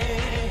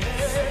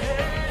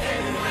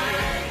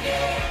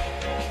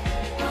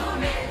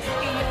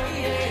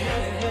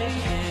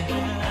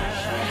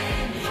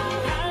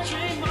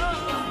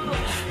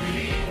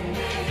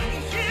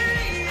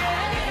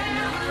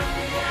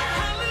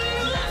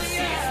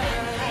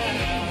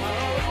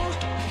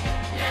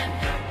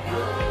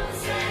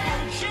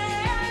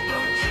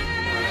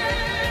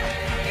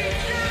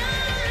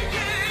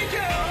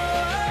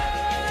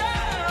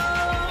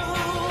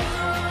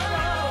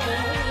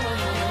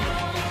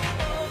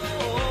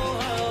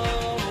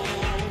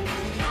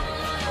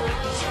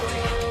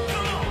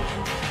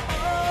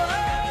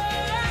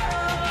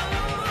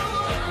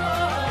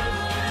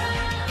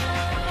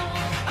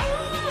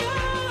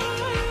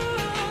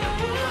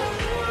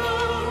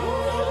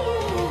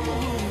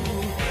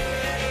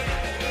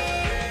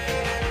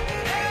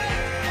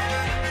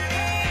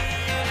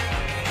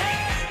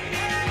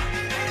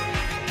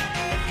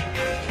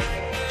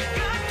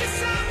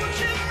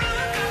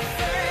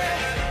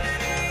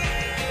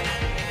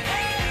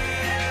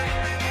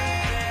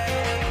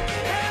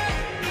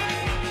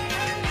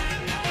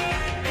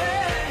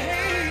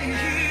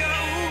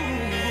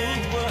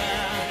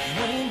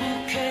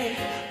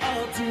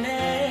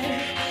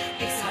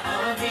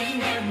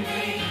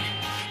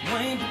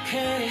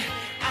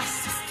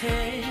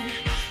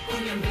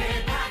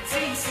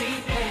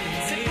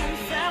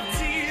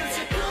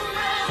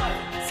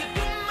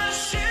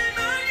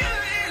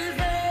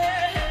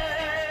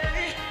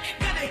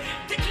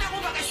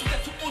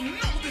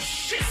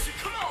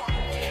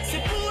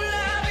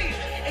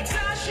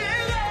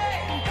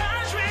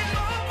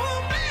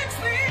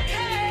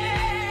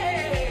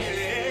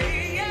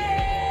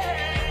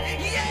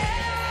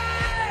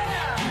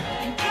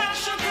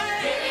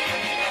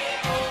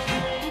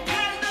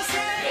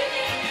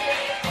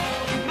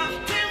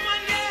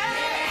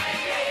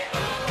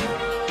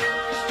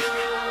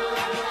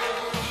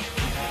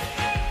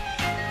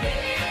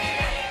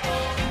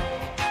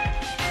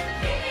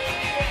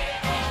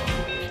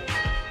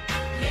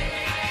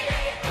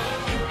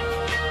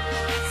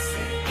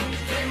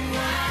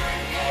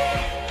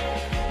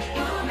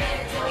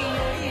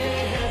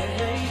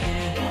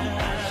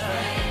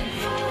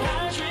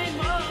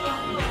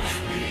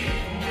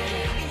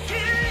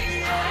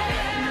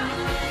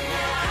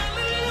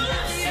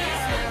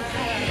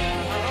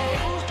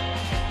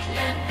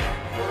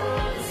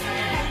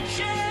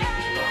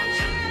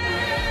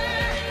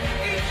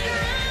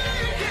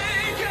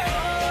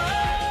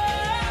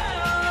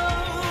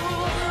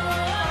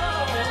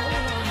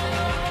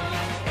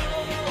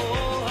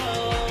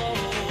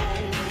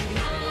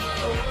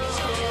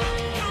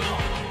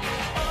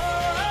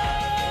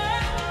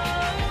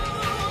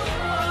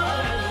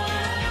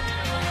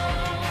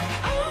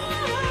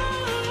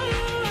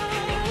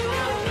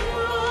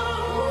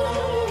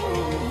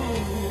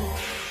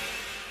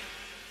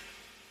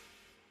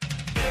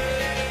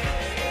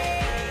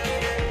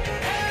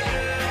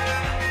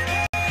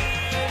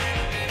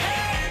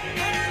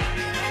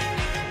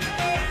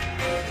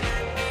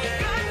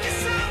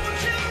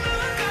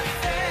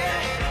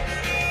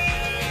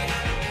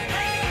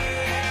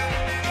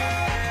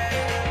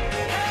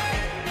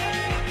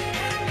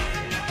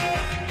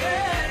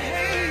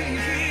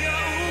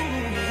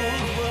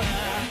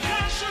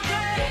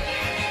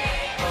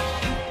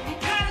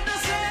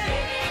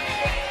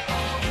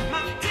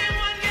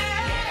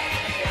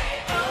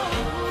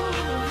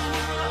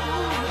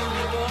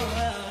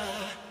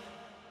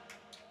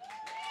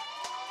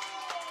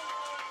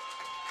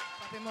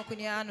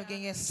 We're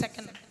getting a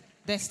second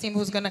dance team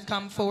who's going to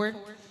come forward.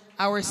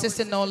 Our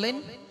sister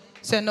Nolan.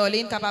 Sir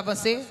Nolan, cap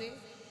avancer.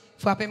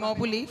 Frappez-moi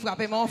pour lui.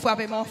 Frappez-moi,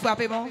 frappez-moi,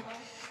 frappez-moi.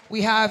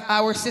 We have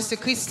our sister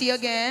Christy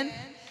again.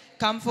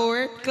 Come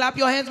forward. Clap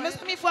your hands. Miss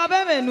me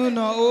frappez nous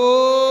no.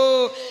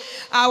 Oh.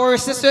 Our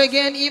sister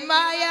again,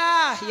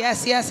 Imaya.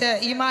 Yes, yes,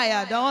 yes.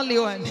 Imaya, the only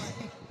one.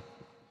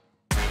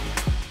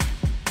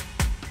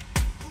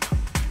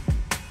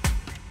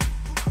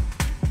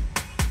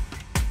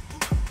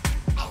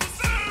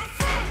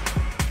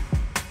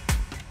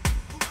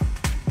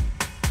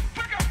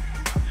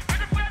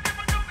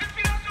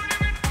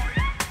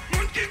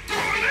 Monkey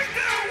calling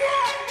the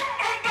war,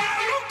 on the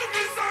look to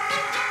be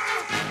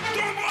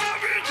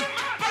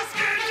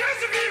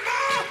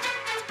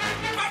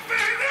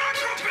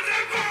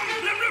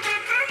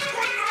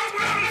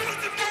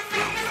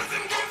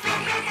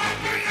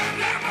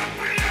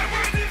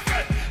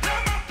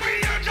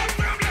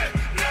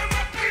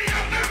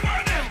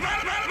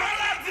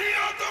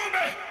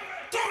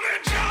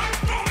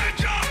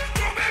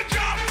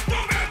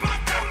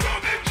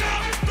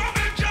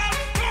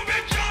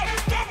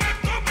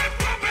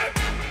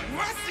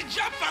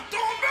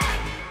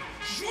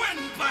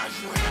Rien pas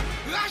joué,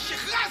 lâche,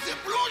 rasé,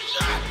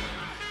 plongé.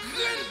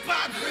 Rien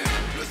pas gré,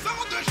 le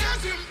sang de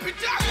Jésus me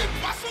putain, il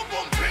passe au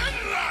bon Ben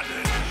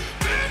Laden.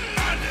 Ben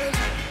Laden,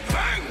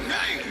 bang,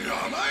 bang, yo,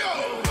 yo.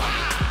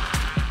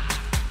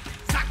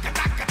 Zaka,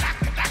 taka,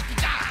 taka, taka,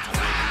 taka.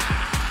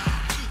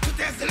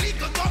 Tout est zélite,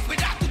 tout en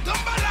frida, tout en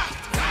bala.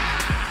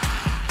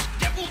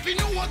 Des pour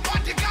finir, on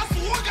doit des gars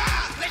sous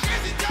regard. Les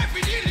Jésus t'es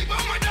fini, les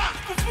bons madame.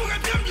 Pour fourrer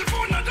bien, bien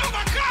fort, on a dans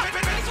ma carte.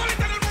 Mais ils sont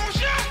l'éternel mon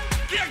chien,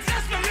 qui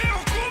exerce le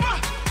meilleur combat.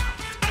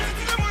 Alors si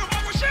tu veux, moi, on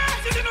va coucher.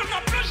 Si tu nous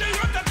l'as plongé, il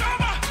va te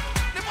tomber.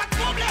 N'est pas de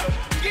problème,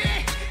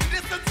 yeah. Il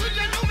est sous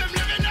genoux, même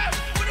les vénères.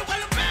 Pour nous voir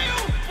le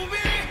payer, pour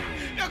bien.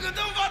 Y'a que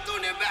ton va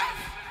tourner bête.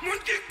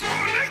 Monde qui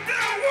coule.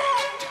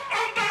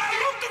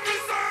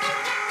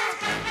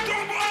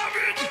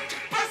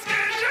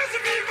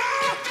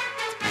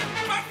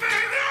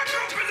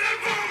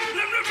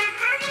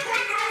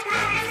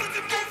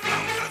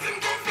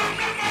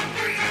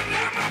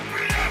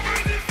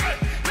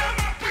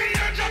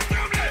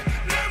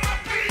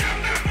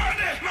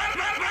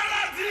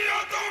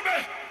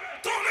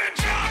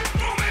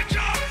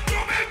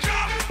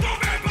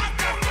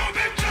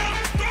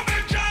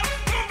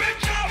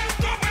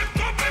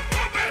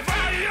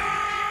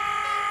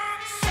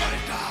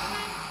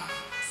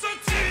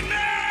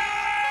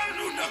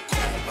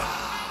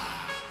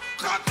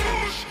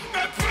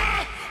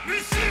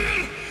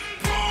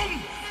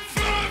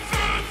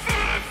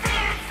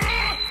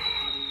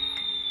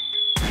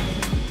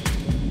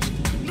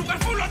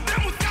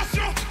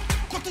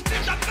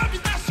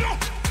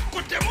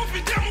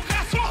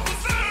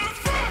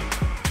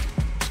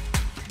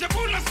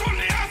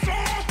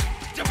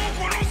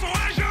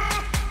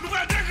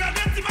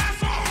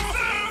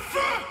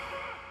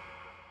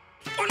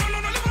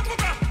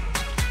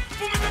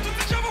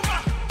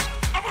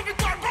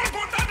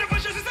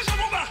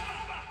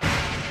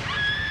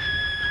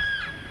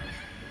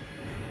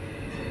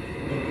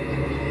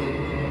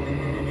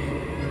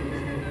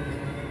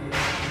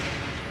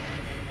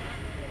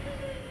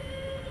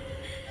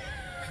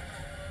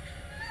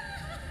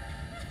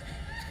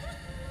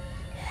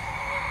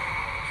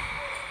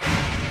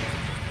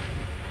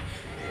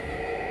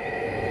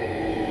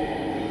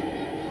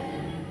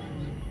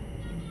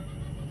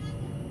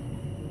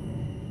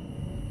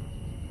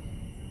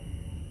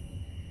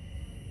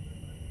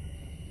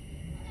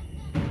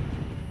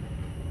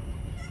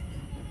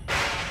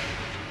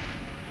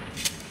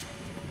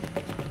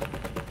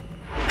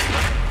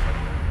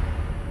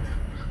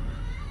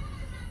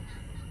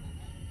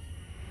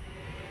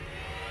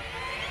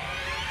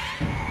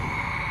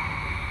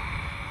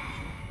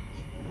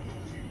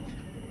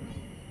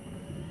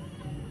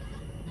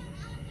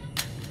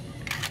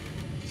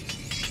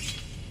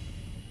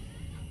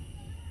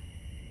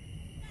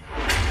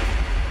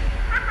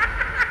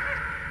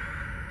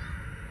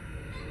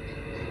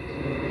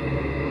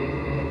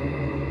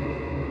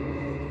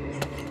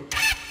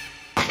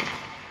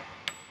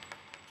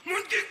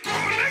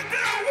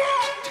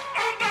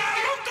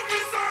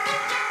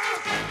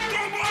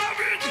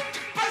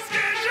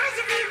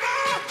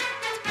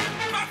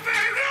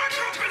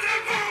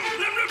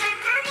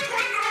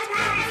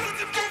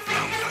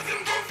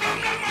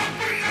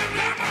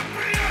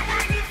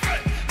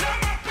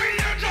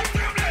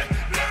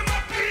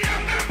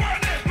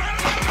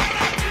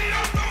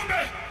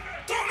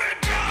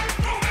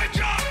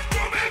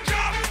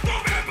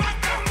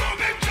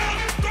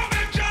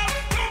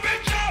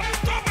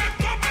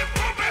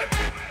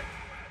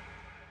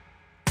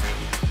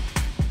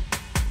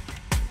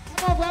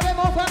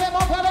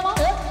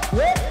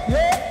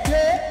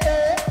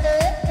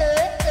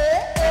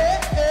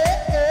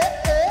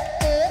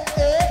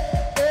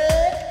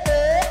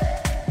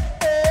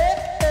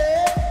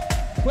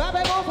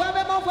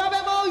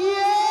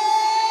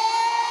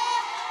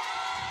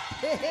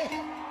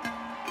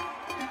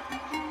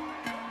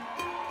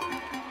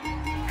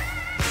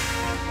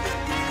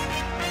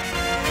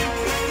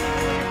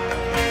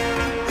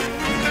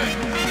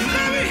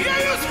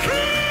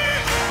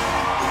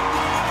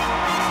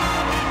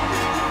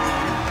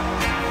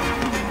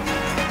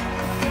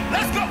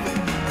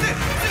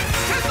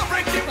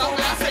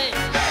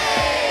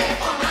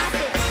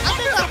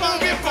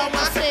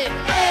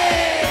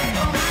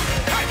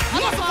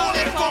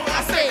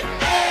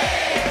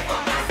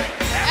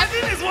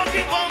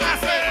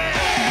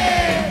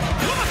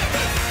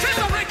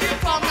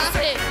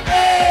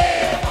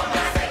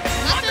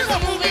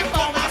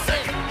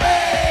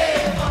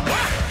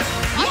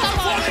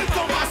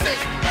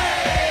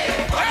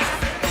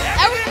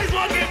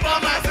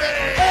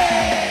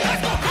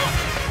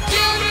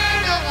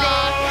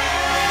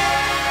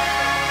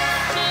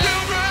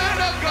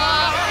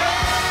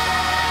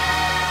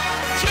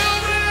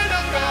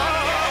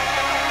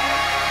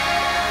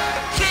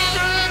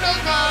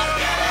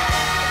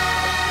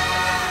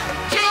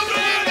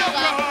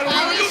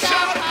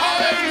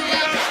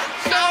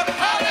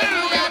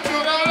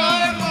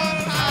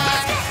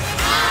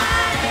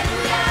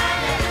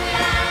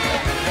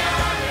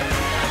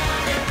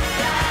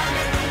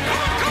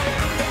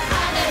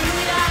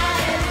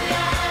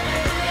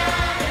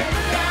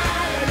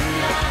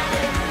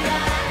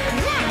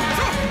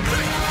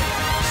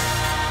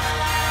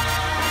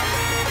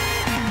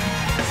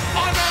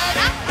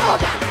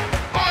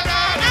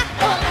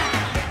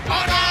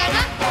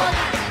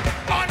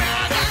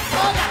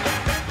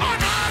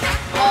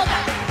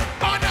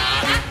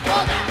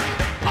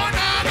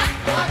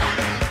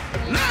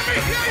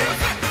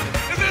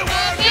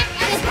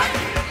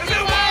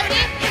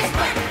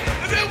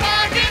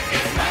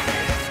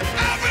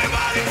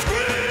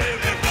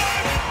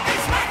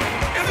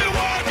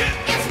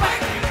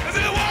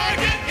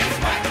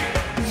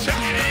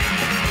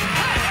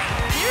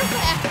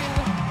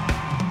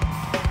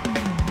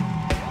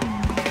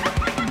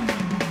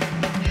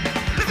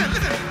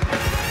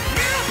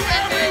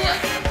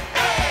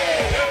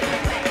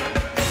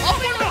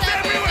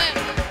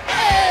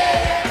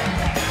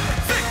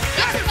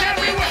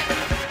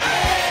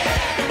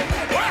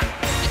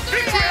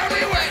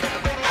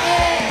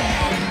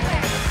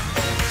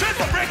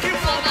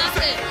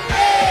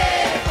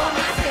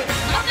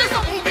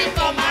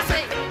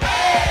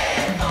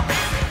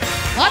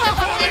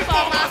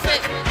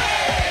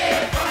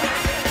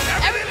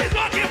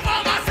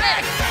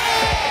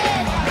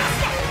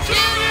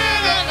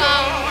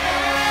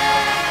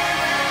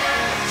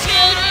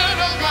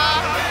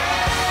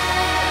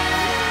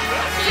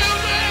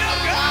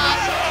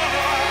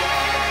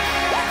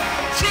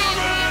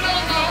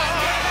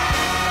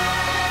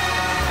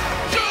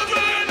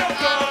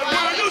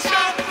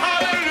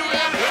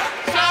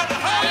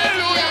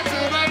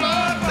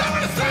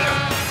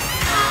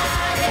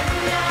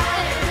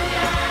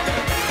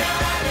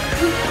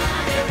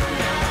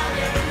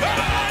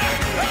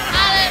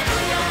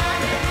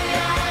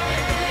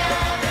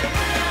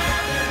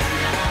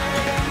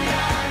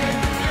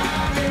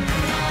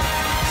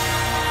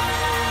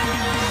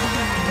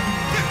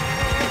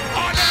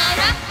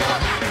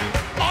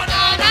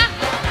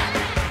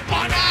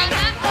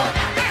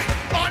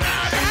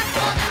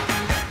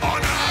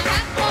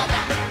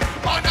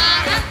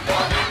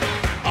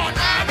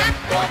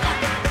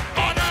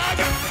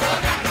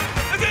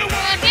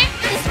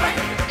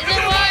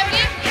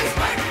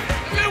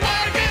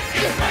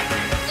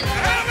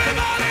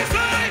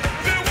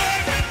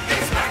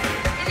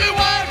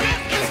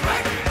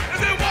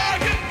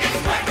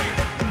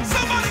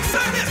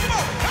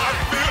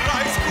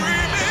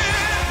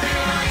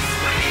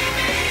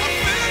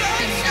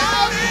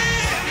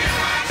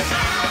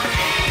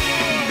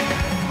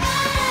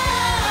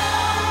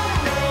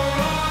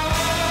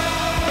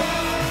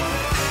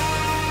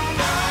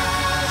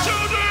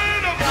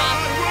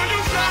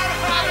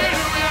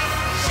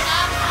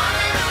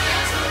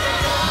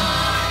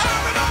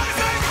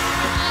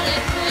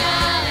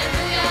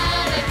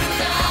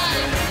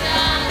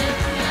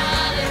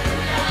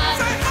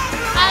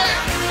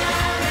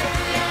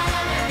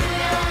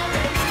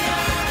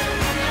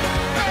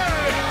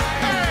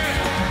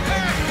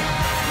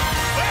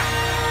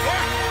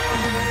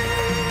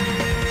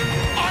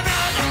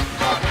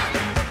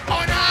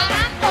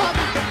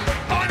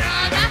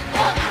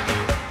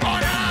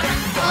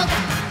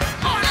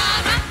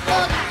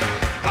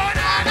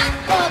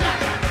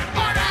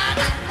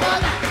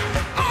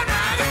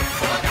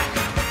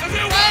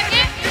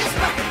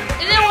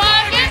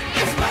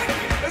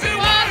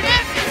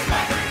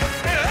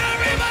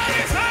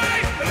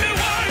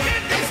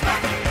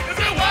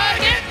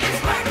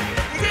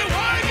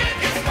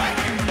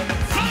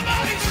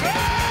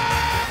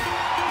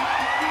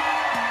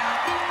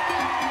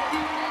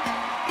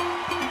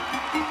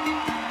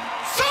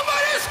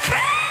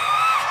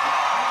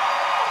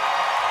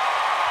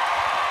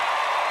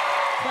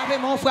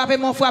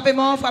 frappez-moi,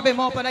 frappez-moi,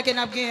 frappez-moi pendant que nous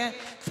avons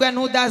frère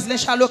nous Dazlin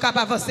Charlot qui a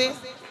avancé.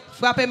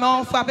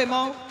 Frappez-moi,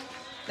 frappez-moi.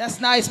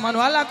 That's nice, man.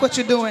 I like what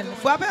you're doing.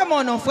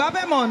 Frappez-moi, non,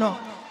 frappez-moi, non.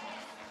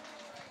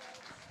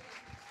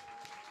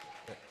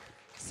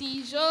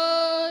 Si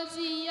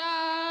Jodi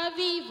a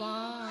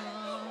vivant,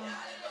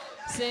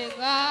 c'est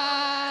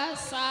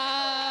grâce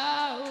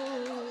à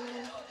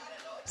vous,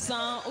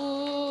 sans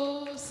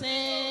vous,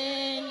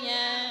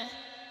 Seigneur,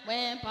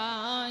 ouais,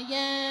 pas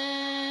rien.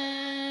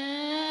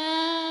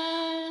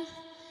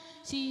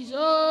 Si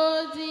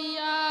Jodi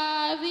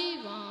a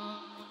vivant,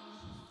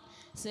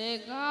 c'est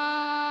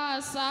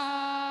grâce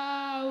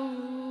à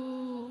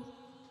vous,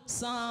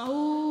 sans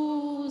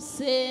vous,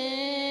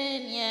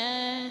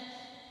 Seigneur,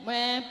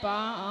 moi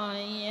pas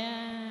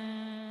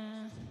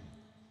rien.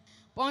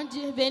 Bon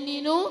Dieu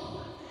bénis nous.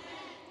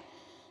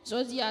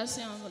 Je dis à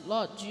c'est un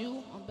l'autre Dieu,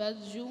 un bel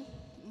Dieu.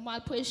 M'a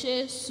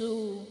prêché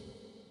sur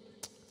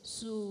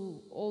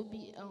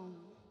obedience.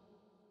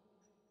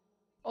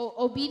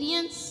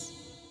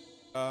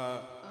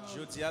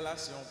 Je dis à là,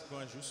 si on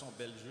prend juste son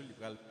bel jeu,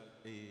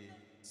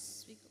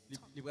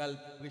 il va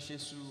prêcher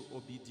sur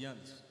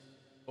obedience.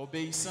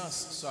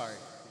 Obéissance, sorry.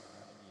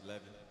 11.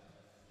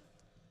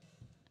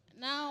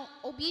 Now,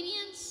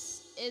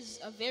 obedience is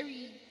a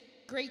very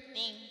great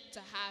thing to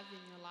have in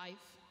your life.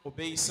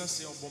 Obéissance,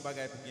 c'est un bon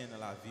bagage pour gagner dans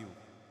la vie.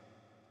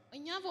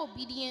 When you have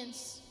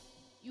obedience,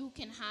 you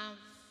can have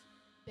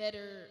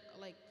better,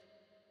 like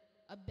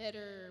a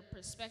better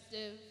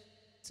perspective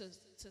to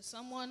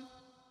someone.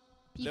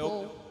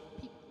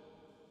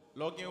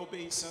 Lorsqu'il y a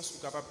obéissance, vous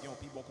êtes capable de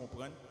bon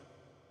comprendre.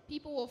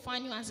 People will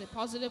find you as a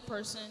positive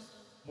person.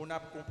 Mon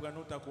ap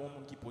comprendre tant qu'on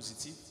monde qui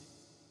positif.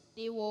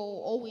 They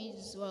will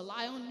always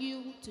rely on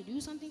you to do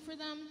something for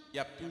them. Il y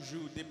a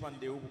toujours dépendre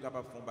de vous pour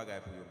capable faire un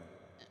bagage pour eux.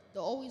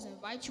 They'll always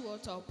invite you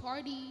to a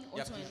party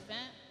or to an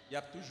event. Il y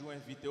a toujours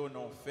invité au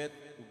non fête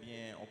ou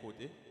bien en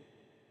côté.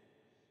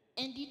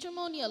 In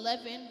Deuteronomy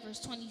 11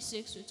 verse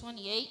 26 to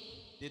 28.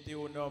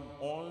 Deutéronome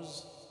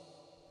 11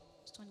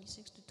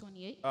 26 to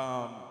 28.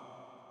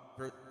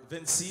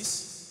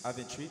 26 à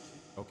 28.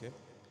 Okay.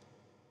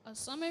 For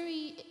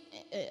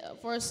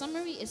a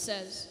summary, it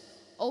says,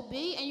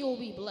 obey and you will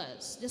be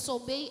blessed.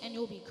 Disobey and you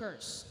will be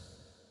cursed.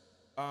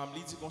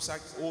 Il dit comme ça,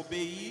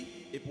 obéir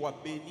et pour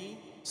bénir,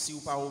 si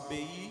vous pas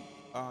obéir,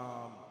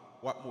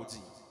 ou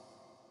maudit.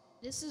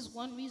 This is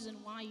one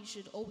reason why you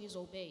should always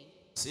obey.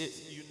 C'est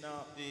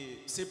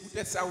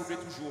peut-être ça vous devez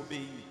toujours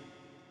obéir.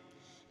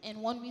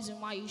 And one reason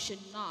why you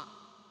should not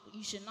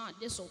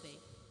disobey.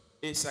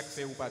 Et ça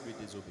fait ou pas de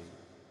désobéir.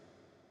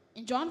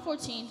 In John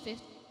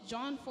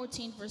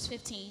 14 verse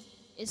 15,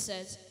 it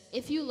says,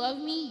 if you love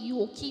me, you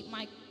will keep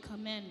my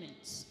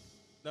commandments.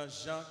 Dans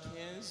Jean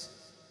 15,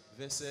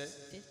 verset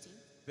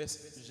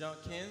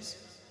 15.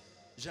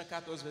 Jean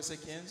 14, verset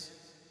 15,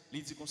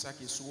 il dit comme ça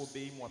que si vous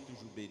obéissez, moi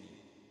toujours béni.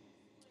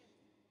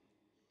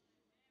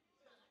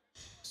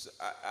 So,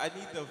 I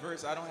need the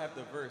verse. I don't have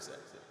the verse.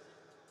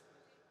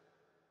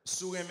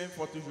 Sous même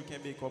faut toujours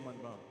qu'il y ait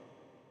commandement.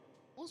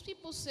 Most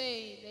people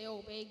say they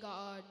obey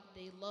God,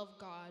 they love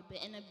God, but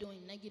end up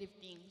doing negative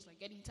things like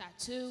getting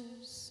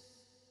tattoos.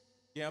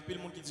 Il y a un peu de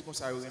monde qui dit comme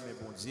ça, ils aiment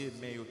bon Dieu,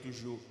 mais ils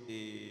toujours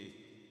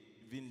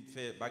viennent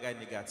faire bagages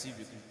négatifs,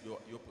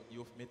 ils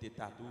mettent des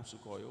tatous sur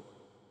le corps.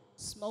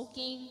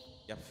 Smoking,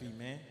 Ils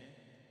filment,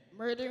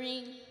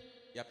 murdering,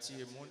 ils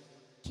tirent monde,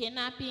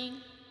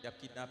 kidnapping. ils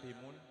kidnappent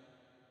monde.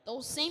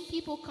 Those same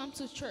people come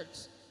to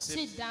church,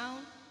 sit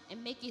down,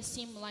 and make it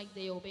seem like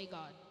they obey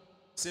God.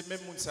 C'est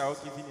même monde ça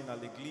qui viennent dans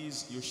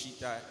l'église, ils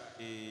chita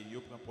et ils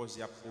prennent pause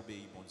pour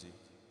obéir bon Dieu.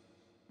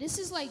 This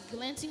is like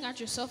glancing at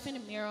yourself in the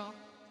mirror,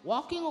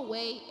 walking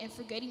away and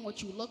forgetting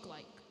what you look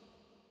like.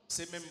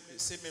 C'est même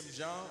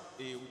gens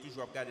et ou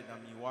toujours regarder dans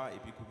le miroir et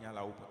puis qu'on y a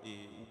là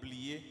et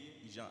oublier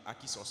les gens à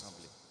qui se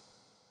ressembler.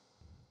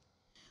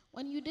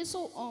 When you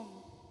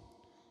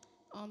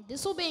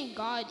disobeying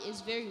God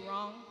is very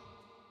wrong.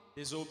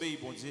 Désobéir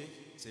bon Dieu,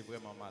 c'est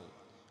vraiment mal.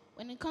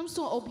 When it comes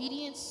to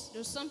obedience,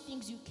 there's some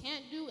things you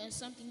can't do and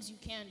some things you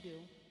can do.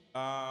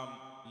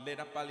 Les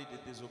n'a parlé de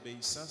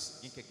désobéissance,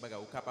 il y a quelques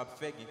bagages ou capable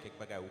faire, il y a quelques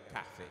bagages ou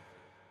pas faire.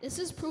 This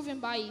is proven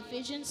by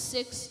Ephesians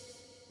 6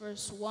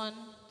 verse 1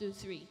 through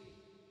 3.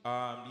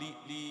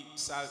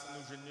 Ça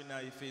nous jeunes dans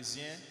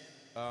Éphésiens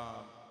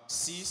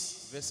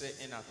 6 verset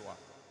 1 à 3.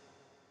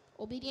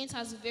 Obedience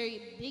has a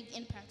very big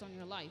impact on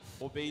your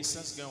life.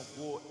 Obéissance a un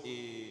gros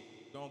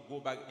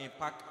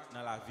impact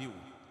dans la vie.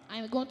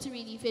 I'm going to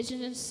read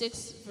Ephesians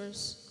 6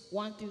 verse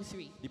 1 through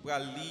 3. Il va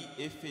lire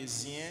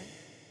Éphésiens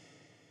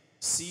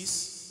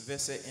 6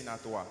 verset 1 à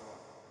 3.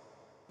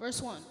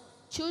 Verse 1.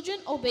 Children,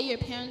 obey your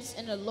parents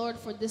in the Lord,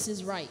 for this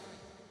is right.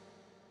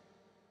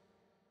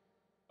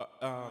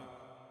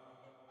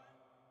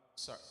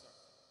 Sorry.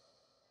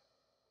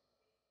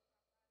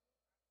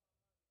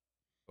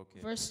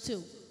 Okay. Verse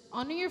 2.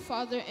 Honor your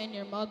father and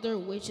your mother,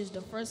 which is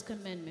the first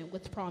commandment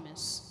with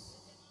promise.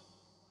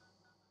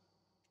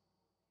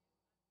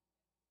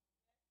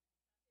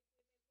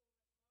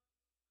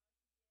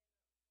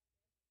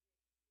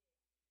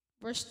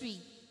 Verse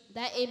 3.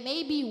 That it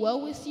may be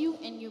well with you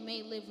and you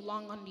may live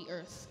long on the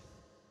earth.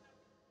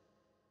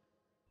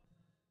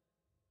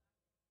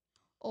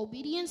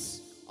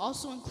 Obedience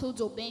also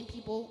includes obeying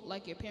people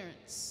like your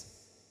parents.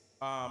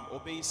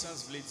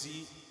 Obéissance veut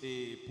dire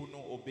pour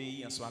nous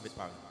obéir ensemble avec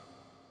parents.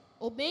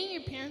 Obeying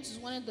your parents is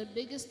one of the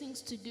biggest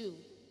things to do.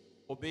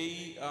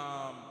 Obéir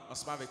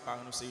ensemble avec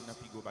parents nous c'est une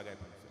plus gros bagage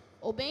pour nous faire.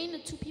 Obeying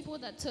the two people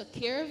that took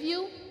care of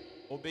you,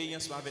 Obéir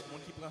ensemble avec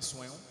monde qui prend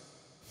soin,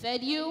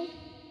 fed you,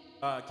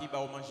 qui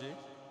va au manger,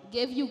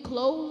 give you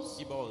clothes,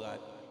 qui va au rad,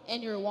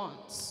 and your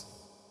wants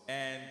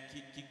et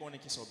qui connaît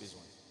qui sont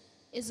besoins.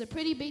 is a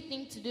pretty big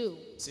thing to do.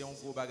 C'est un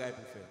gros bagage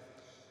pour faire.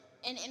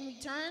 And in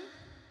return,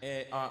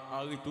 Et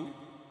en retour,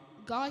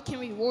 God can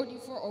reward you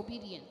for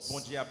obedience. bon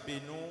Dieu a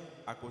béni nous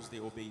à cause de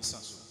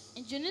l'obéissance.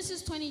 In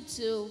Genesis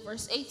 22,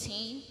 verse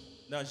 18,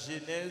 Dans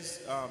Genèse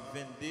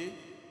 22,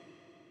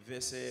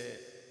 verset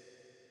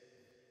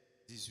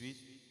 18,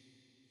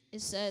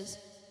 it says,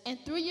 "And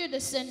through your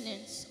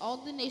descendants, all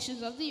the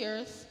nations of the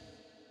earth,"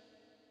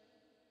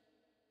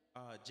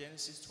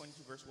 Genesis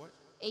 22, verse what?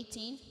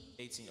 18,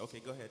 18. Okay,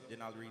 go ahead.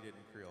 Then I'll read it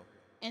in Creole.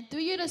 "And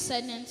through your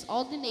descendants,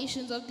 all the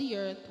nations of the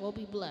earth will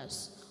be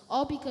blessed,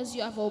 all because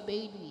you have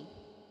obeyed me."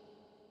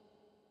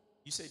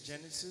 You said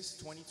Genesis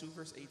 22,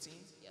 verse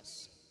 18?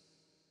 Yes.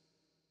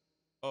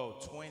 Oh,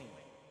 20.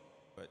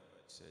 But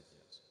you said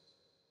yes.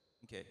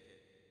 Okay.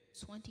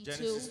 22,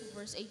 Genesis-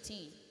 verse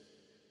 18.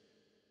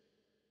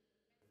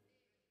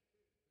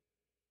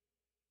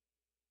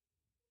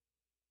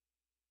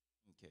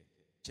 Okay.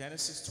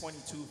 Genesis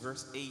 22,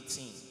 verse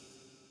 18.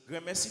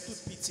 Remercie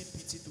toute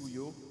petite ou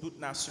yo, toute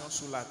nation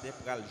sur la terre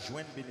pral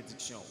joindre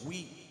bénédiction.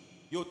 Oui,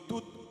 yo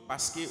tout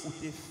parce que ou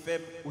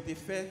te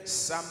fait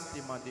ça me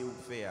demandé ou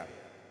faire.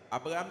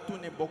 Abraham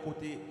tourne bon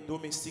côté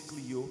domestique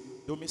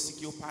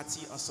yo parti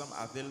ensemble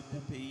avec elle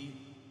pour pays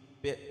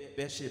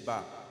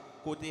Beersheba.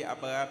 Côté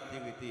Abraham te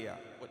rete.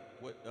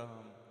 What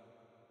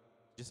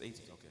just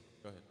 18, okay.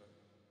 Go ahead.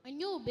 When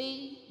you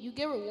obey, you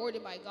get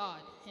rewarded by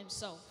God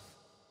Himself.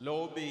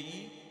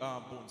 L'obéi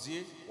bon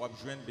Dieu, ou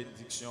joindre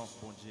bénédiction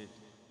bon Dieu.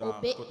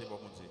 Obey- Côté bon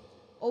Dieu.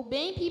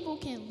 Obeying people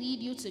can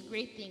lead you to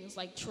great things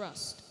like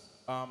trust.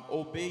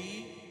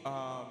 Obéir,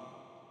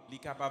 li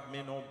capable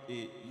menon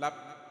et la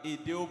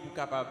aider pour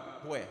capable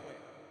ouais.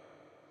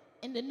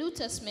 In the New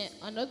Testament,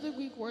 another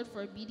Greek word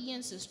for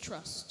obedience is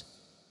trust.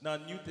 Dans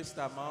le New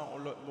Testament,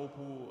 l'autre mot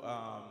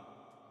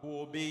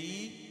pour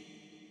obéir,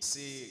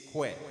 c'est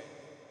quoi?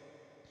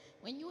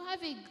 When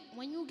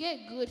you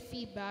get good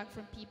feedback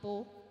from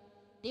people,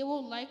 they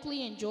will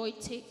likely enjoy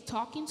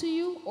talking to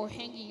you or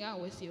hanging out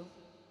with you.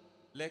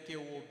 Là que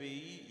vous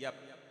obéissez, il y a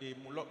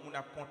l'autre moun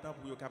a content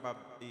pour yo capable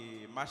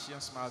marcher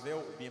ensemble avec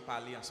ou bien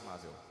parler ensemble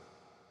avec.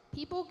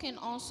 People can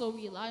also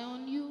rely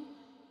on you,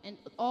 and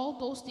all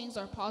those things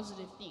are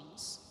positive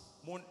things.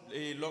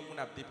 L'autre moun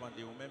a dépendre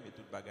ou même et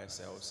tout bagage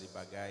ça c'est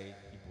bagage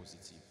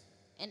positif.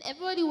 And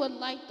everybody would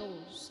like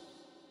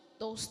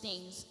those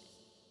things.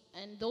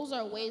 And those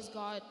are ways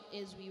God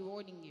is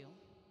rewarding you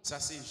Ça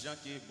c'est gens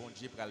que bon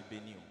Dieu pral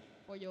bénir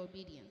for your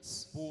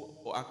obedience.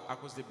 pour à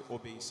cause de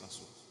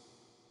obéissance.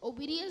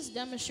 Obedience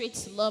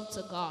demonstrates love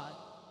to God.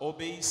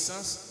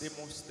 Obéissance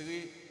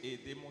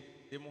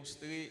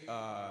démontrer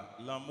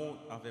l'amour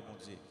envers bon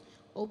Dieu.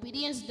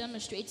 Obedience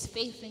demonstrates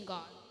faith in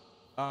God.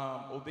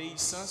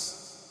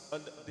 Obéissance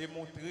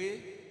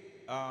démontrer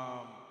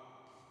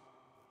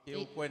que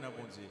vous croyez dans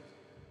bon Dieu.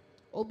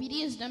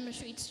 Obedience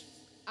demonstrates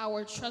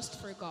our trust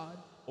for God.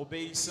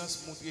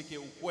 Obéissance montre que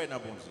vous croyez dans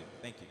bon Dieu.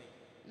 Thank you.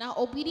 Now,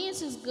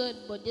 obedience is good,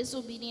 but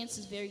disobedience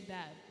is very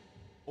bad.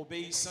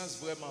 Obéissance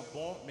vraiment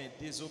bon, mais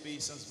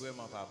désobéissance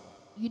vraiment pas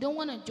bon. You don't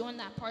want to join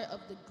that part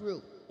of the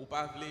group. Ou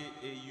pas vle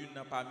et you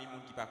n'a pas mis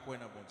moun qui pas croire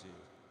dans bon Dieu.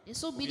 Ou bien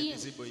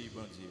Disobedience, désobéir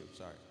bon Dieu.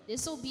 Sorry.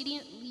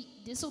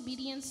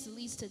 disobedience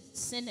leads to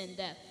sin and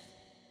death.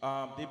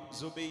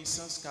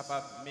 Désobéissance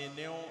capable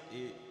mener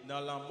et dans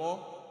la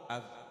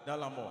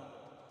mort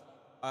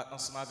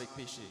ensemble avec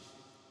péché.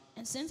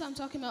 And since I'm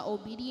talking about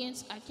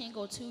obedience, I can't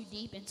go too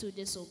deep into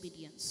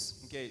disobedience.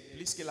 OK,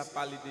 puisque la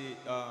parle de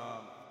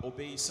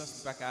obéissance,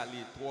 il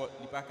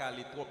pas qu'à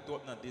aller trop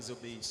dans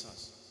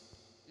désobéissance.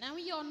 Now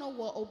we all know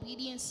what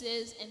obedience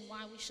is and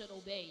why we should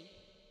obey.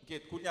 OK,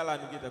 kounya la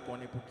nous gete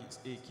connaît pour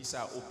qui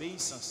ça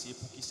obéissance c'est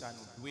pour qui ça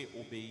nous doit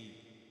obéir.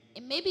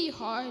 It may be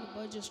hard,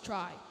 but just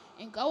try.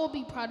 And God will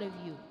be proud of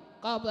you.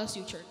 God bless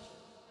you, church.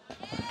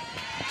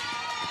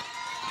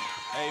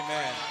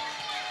 Amen.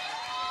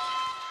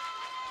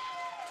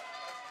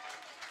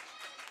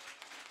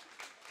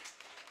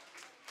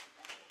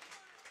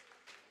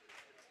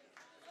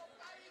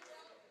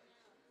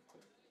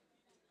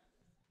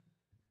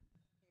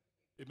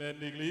 Amen,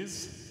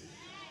 l'église.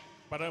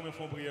 Pendant que nous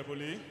faisons prière pour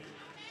lui,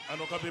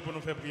 nous camper pour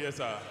nous faire prier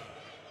ça.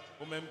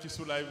 Ou même qui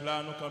sous live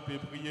là, nous camper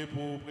prier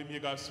pour premier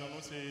garçon,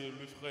 c'est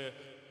le frère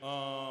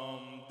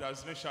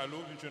Dazlin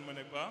Chalot, vient joindre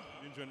moi pas,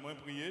 vient joindre moi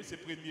prier, c'est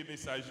le premier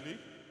message là.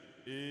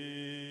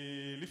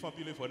 Et il faut un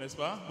pile fort, n'est-ce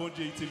pas? Bon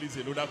Dieu,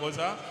 utilisez-le, d'accord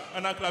ça?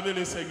 On acclame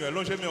le Seigneur.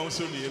 Longez-moi en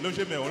sonnier,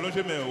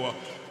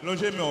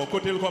 longez-moi.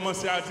 Côté le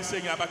commencer à dire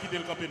Seigneur, pas quitter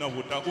le camper dans la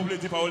route. Vous voulez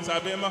dire parole ça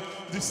même?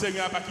 Dire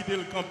Seigneur, pas quitter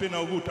le camper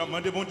dans la route.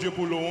 Mandez bon Dieu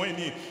pour loin.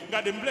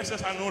 Regardez, me blesse ça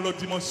dans l'autre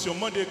dimension.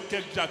 Mandez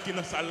quelqu'un qui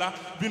dans ça là,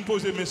 viens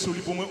poser mes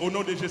souliers pour moi au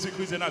nom de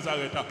Jésus-Christ de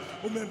Nazareth.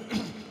 Ou même.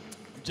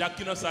 Jack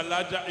qui dans sa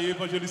là,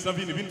 évangéliste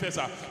vient faire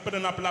ça. Pendant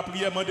la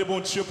prière, demandez bon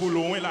Dieu pour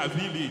loin la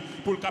vie,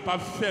 pour le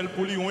capable faire,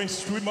 pour lui un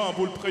instrument,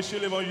 pour prêcher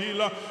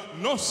l'évangile,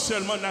 non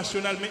seulement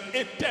national,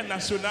 mais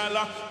international,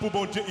 pour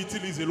bon Dieu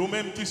utiliser. Le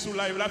même qui sous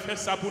live là, fait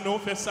ça pour nous,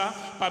 fait ça,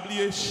 pas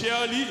oublier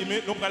Shirley,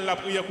 mais nous prenons la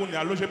prière pour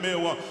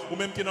nous. Ou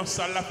même qui dans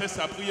sa là, fait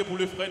ça, prier pour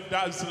le frère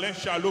Dazlin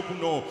Charlot pour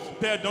nous.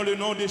 Père, dans le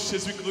nom de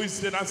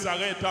Jésus-Christ de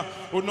Nazareth,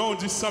 au nom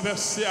du sang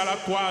versé à la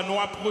croix, nous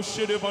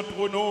approcher devant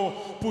trône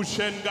pour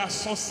jeunes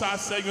garçons, ça,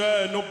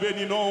 Seigneur. Nous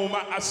bénissons,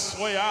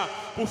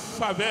 pour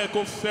faveur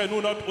qu'on fait nous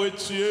notre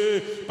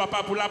Dieu.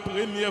 Papa, pour la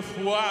première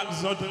fois,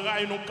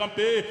 Zandraï nous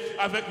camper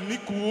avec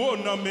micro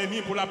non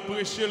meni pour la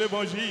prêcher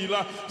l'évangile.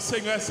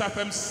 Seigneur, ça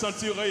fait me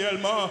sentir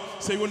réellement.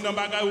 C'est une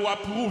bagaille où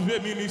approuver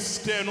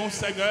ministère, non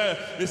Seigneur.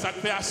 Et ça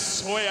fait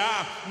assoya.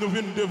 Nous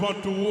venons devant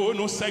tout,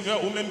 non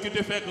Seigneur, ou même qui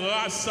te fait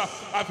grâce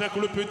avec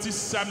le petit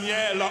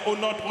Samuel, au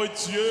notre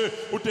Dieu,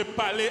 où te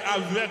parler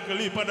avec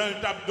lui pendant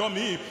le tap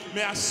dormi.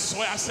 Mais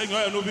assoya,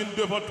 Seigneur, nous venons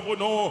devant tout,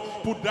 non.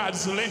 Pour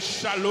Dazlin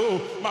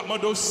Chalot, maman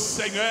de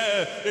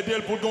Seigneur, aider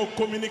pour nos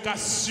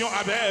communication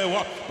avec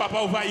papa,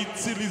 on va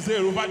utiliser,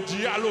 on va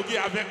dialoguer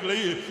avec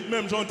lui,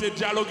 même j'en ai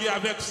dialogué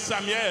avec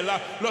Samuel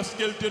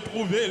lorsqu'il te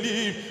trouvait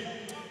lui.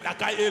 La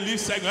caille Élie,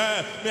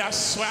 Seigneur, mais à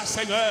soi,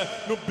 Seigneur,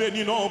 nous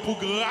bénissons pour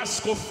grâce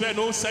qu'on fait,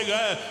 nous,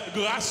 Seigneur,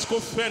 grâce qu'on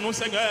fait, nous,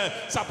 Seigneur,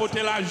 ça porte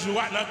la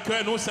joie dans le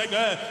cœur, nous,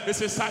 Seigneur, et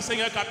c'est ça,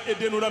 Seigneur, qui a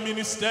aidé nous dans le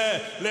ministère,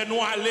 les nous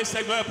aller,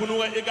 Seigneur, pour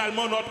nous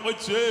également notre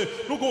Dieu,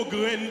 nous avons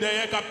grain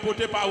derrière, qui a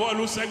porté parole,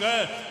 nous,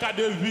 Seigneur, qui a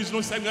devise,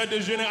 nous, Seigneur,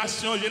 de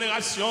génération en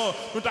génération,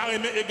 nous t'avons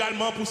aimé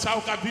également pour ça, au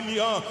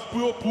cabinet,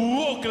 pour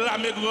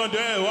proclamer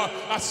grandeur,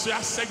 à ce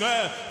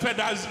Seigneur, fais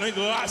d'azur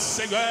grâce,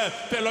 Seigneur,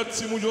 fais l'autre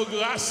petit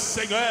grâce,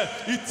 Seigneur,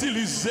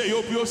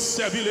 utilisez-vous pour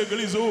servir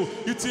l'église,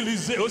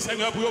 utilisez-vous,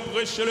 Seigneur, pour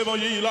prêcher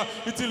l'évangile,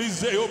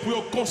 utilisez-vous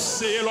pour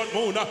conseiller l'autre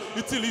monde,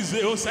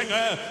 utilisez-vous,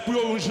 Seigneur, pour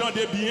un gens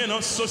de bien dans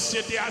la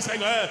société,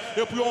 Seigneur,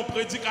 et pour un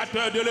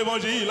prédicateur de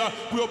l'évangile,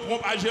 pour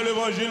propager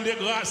l'évangile de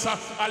grâce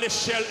à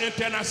l'échelle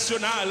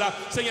internationale.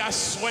 Seigneur,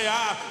 soyez,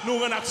 nous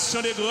rendons action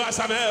de grâce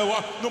avec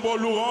nous, nous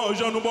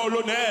louange, nous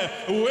l'honneur,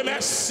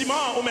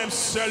 remerciement, ou même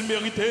seul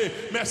mérité.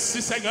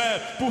 Merci, Seigneur,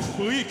 pour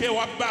fruit que vous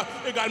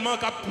avez également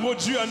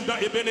produit dans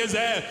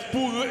Ebenezer,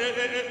 pour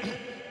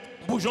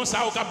bougeons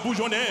ça au cap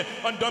bougeonner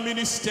en dans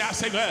ministère,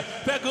 Seigneur.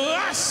 Fais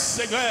grâce,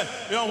 Seigneur.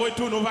 Et en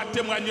retour, nous allons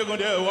témoigner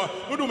grandeur.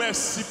 Nous nous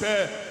merci,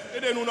 Père.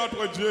 Aidez-nous,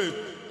 notre Dieu.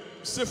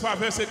 Ce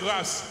faveur, c'est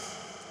grâce.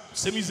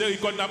 C'est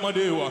miséricorde nous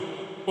demandé.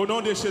 Au nom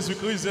de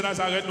Jésus-Christ de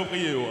Nazareth, nous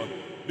prions.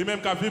 Lui-même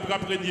qui a vivre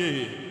après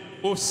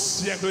au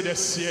siècle des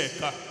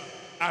siècles.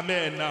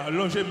 Amen.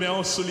 Longez-moi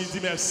en solide. Dis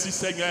merci,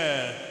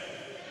 Seigneur.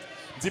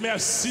 Dis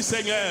merci,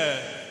 Seigneur.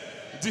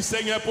 Dis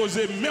Seigneur,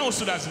 posez main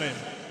sous la main.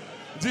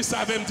 Dis ça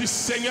même, dis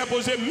Seigneur,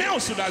 posez main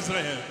sous Dazlin.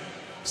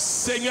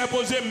 Seigneur,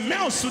 posez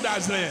main sous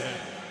Dazlin.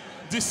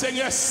 Dis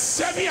Seigneur,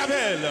 servis avec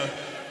elle.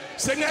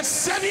 Seigneur,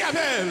 servis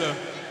avec elle.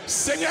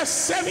 Seigneur,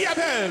 servis avec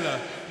elle.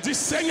 Dis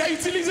Seigneur,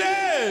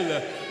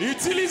 utilisez-le.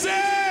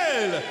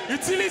 Utilisez-le.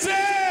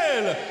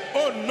 Utilisez-le.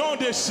 Au nom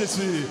de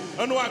Jésus,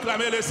 on nous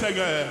acclamer le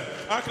Seigneur.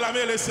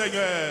 Acclamer le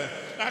Seigneur.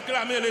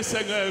 Acclamer le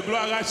Seigneur.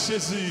 Gloire à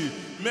Jésus.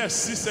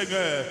 Merci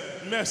Seigneur.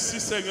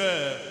 Merci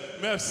Seigneur.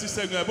 Merci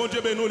Seigneur. Bon Dieu,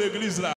 bénis l'église là.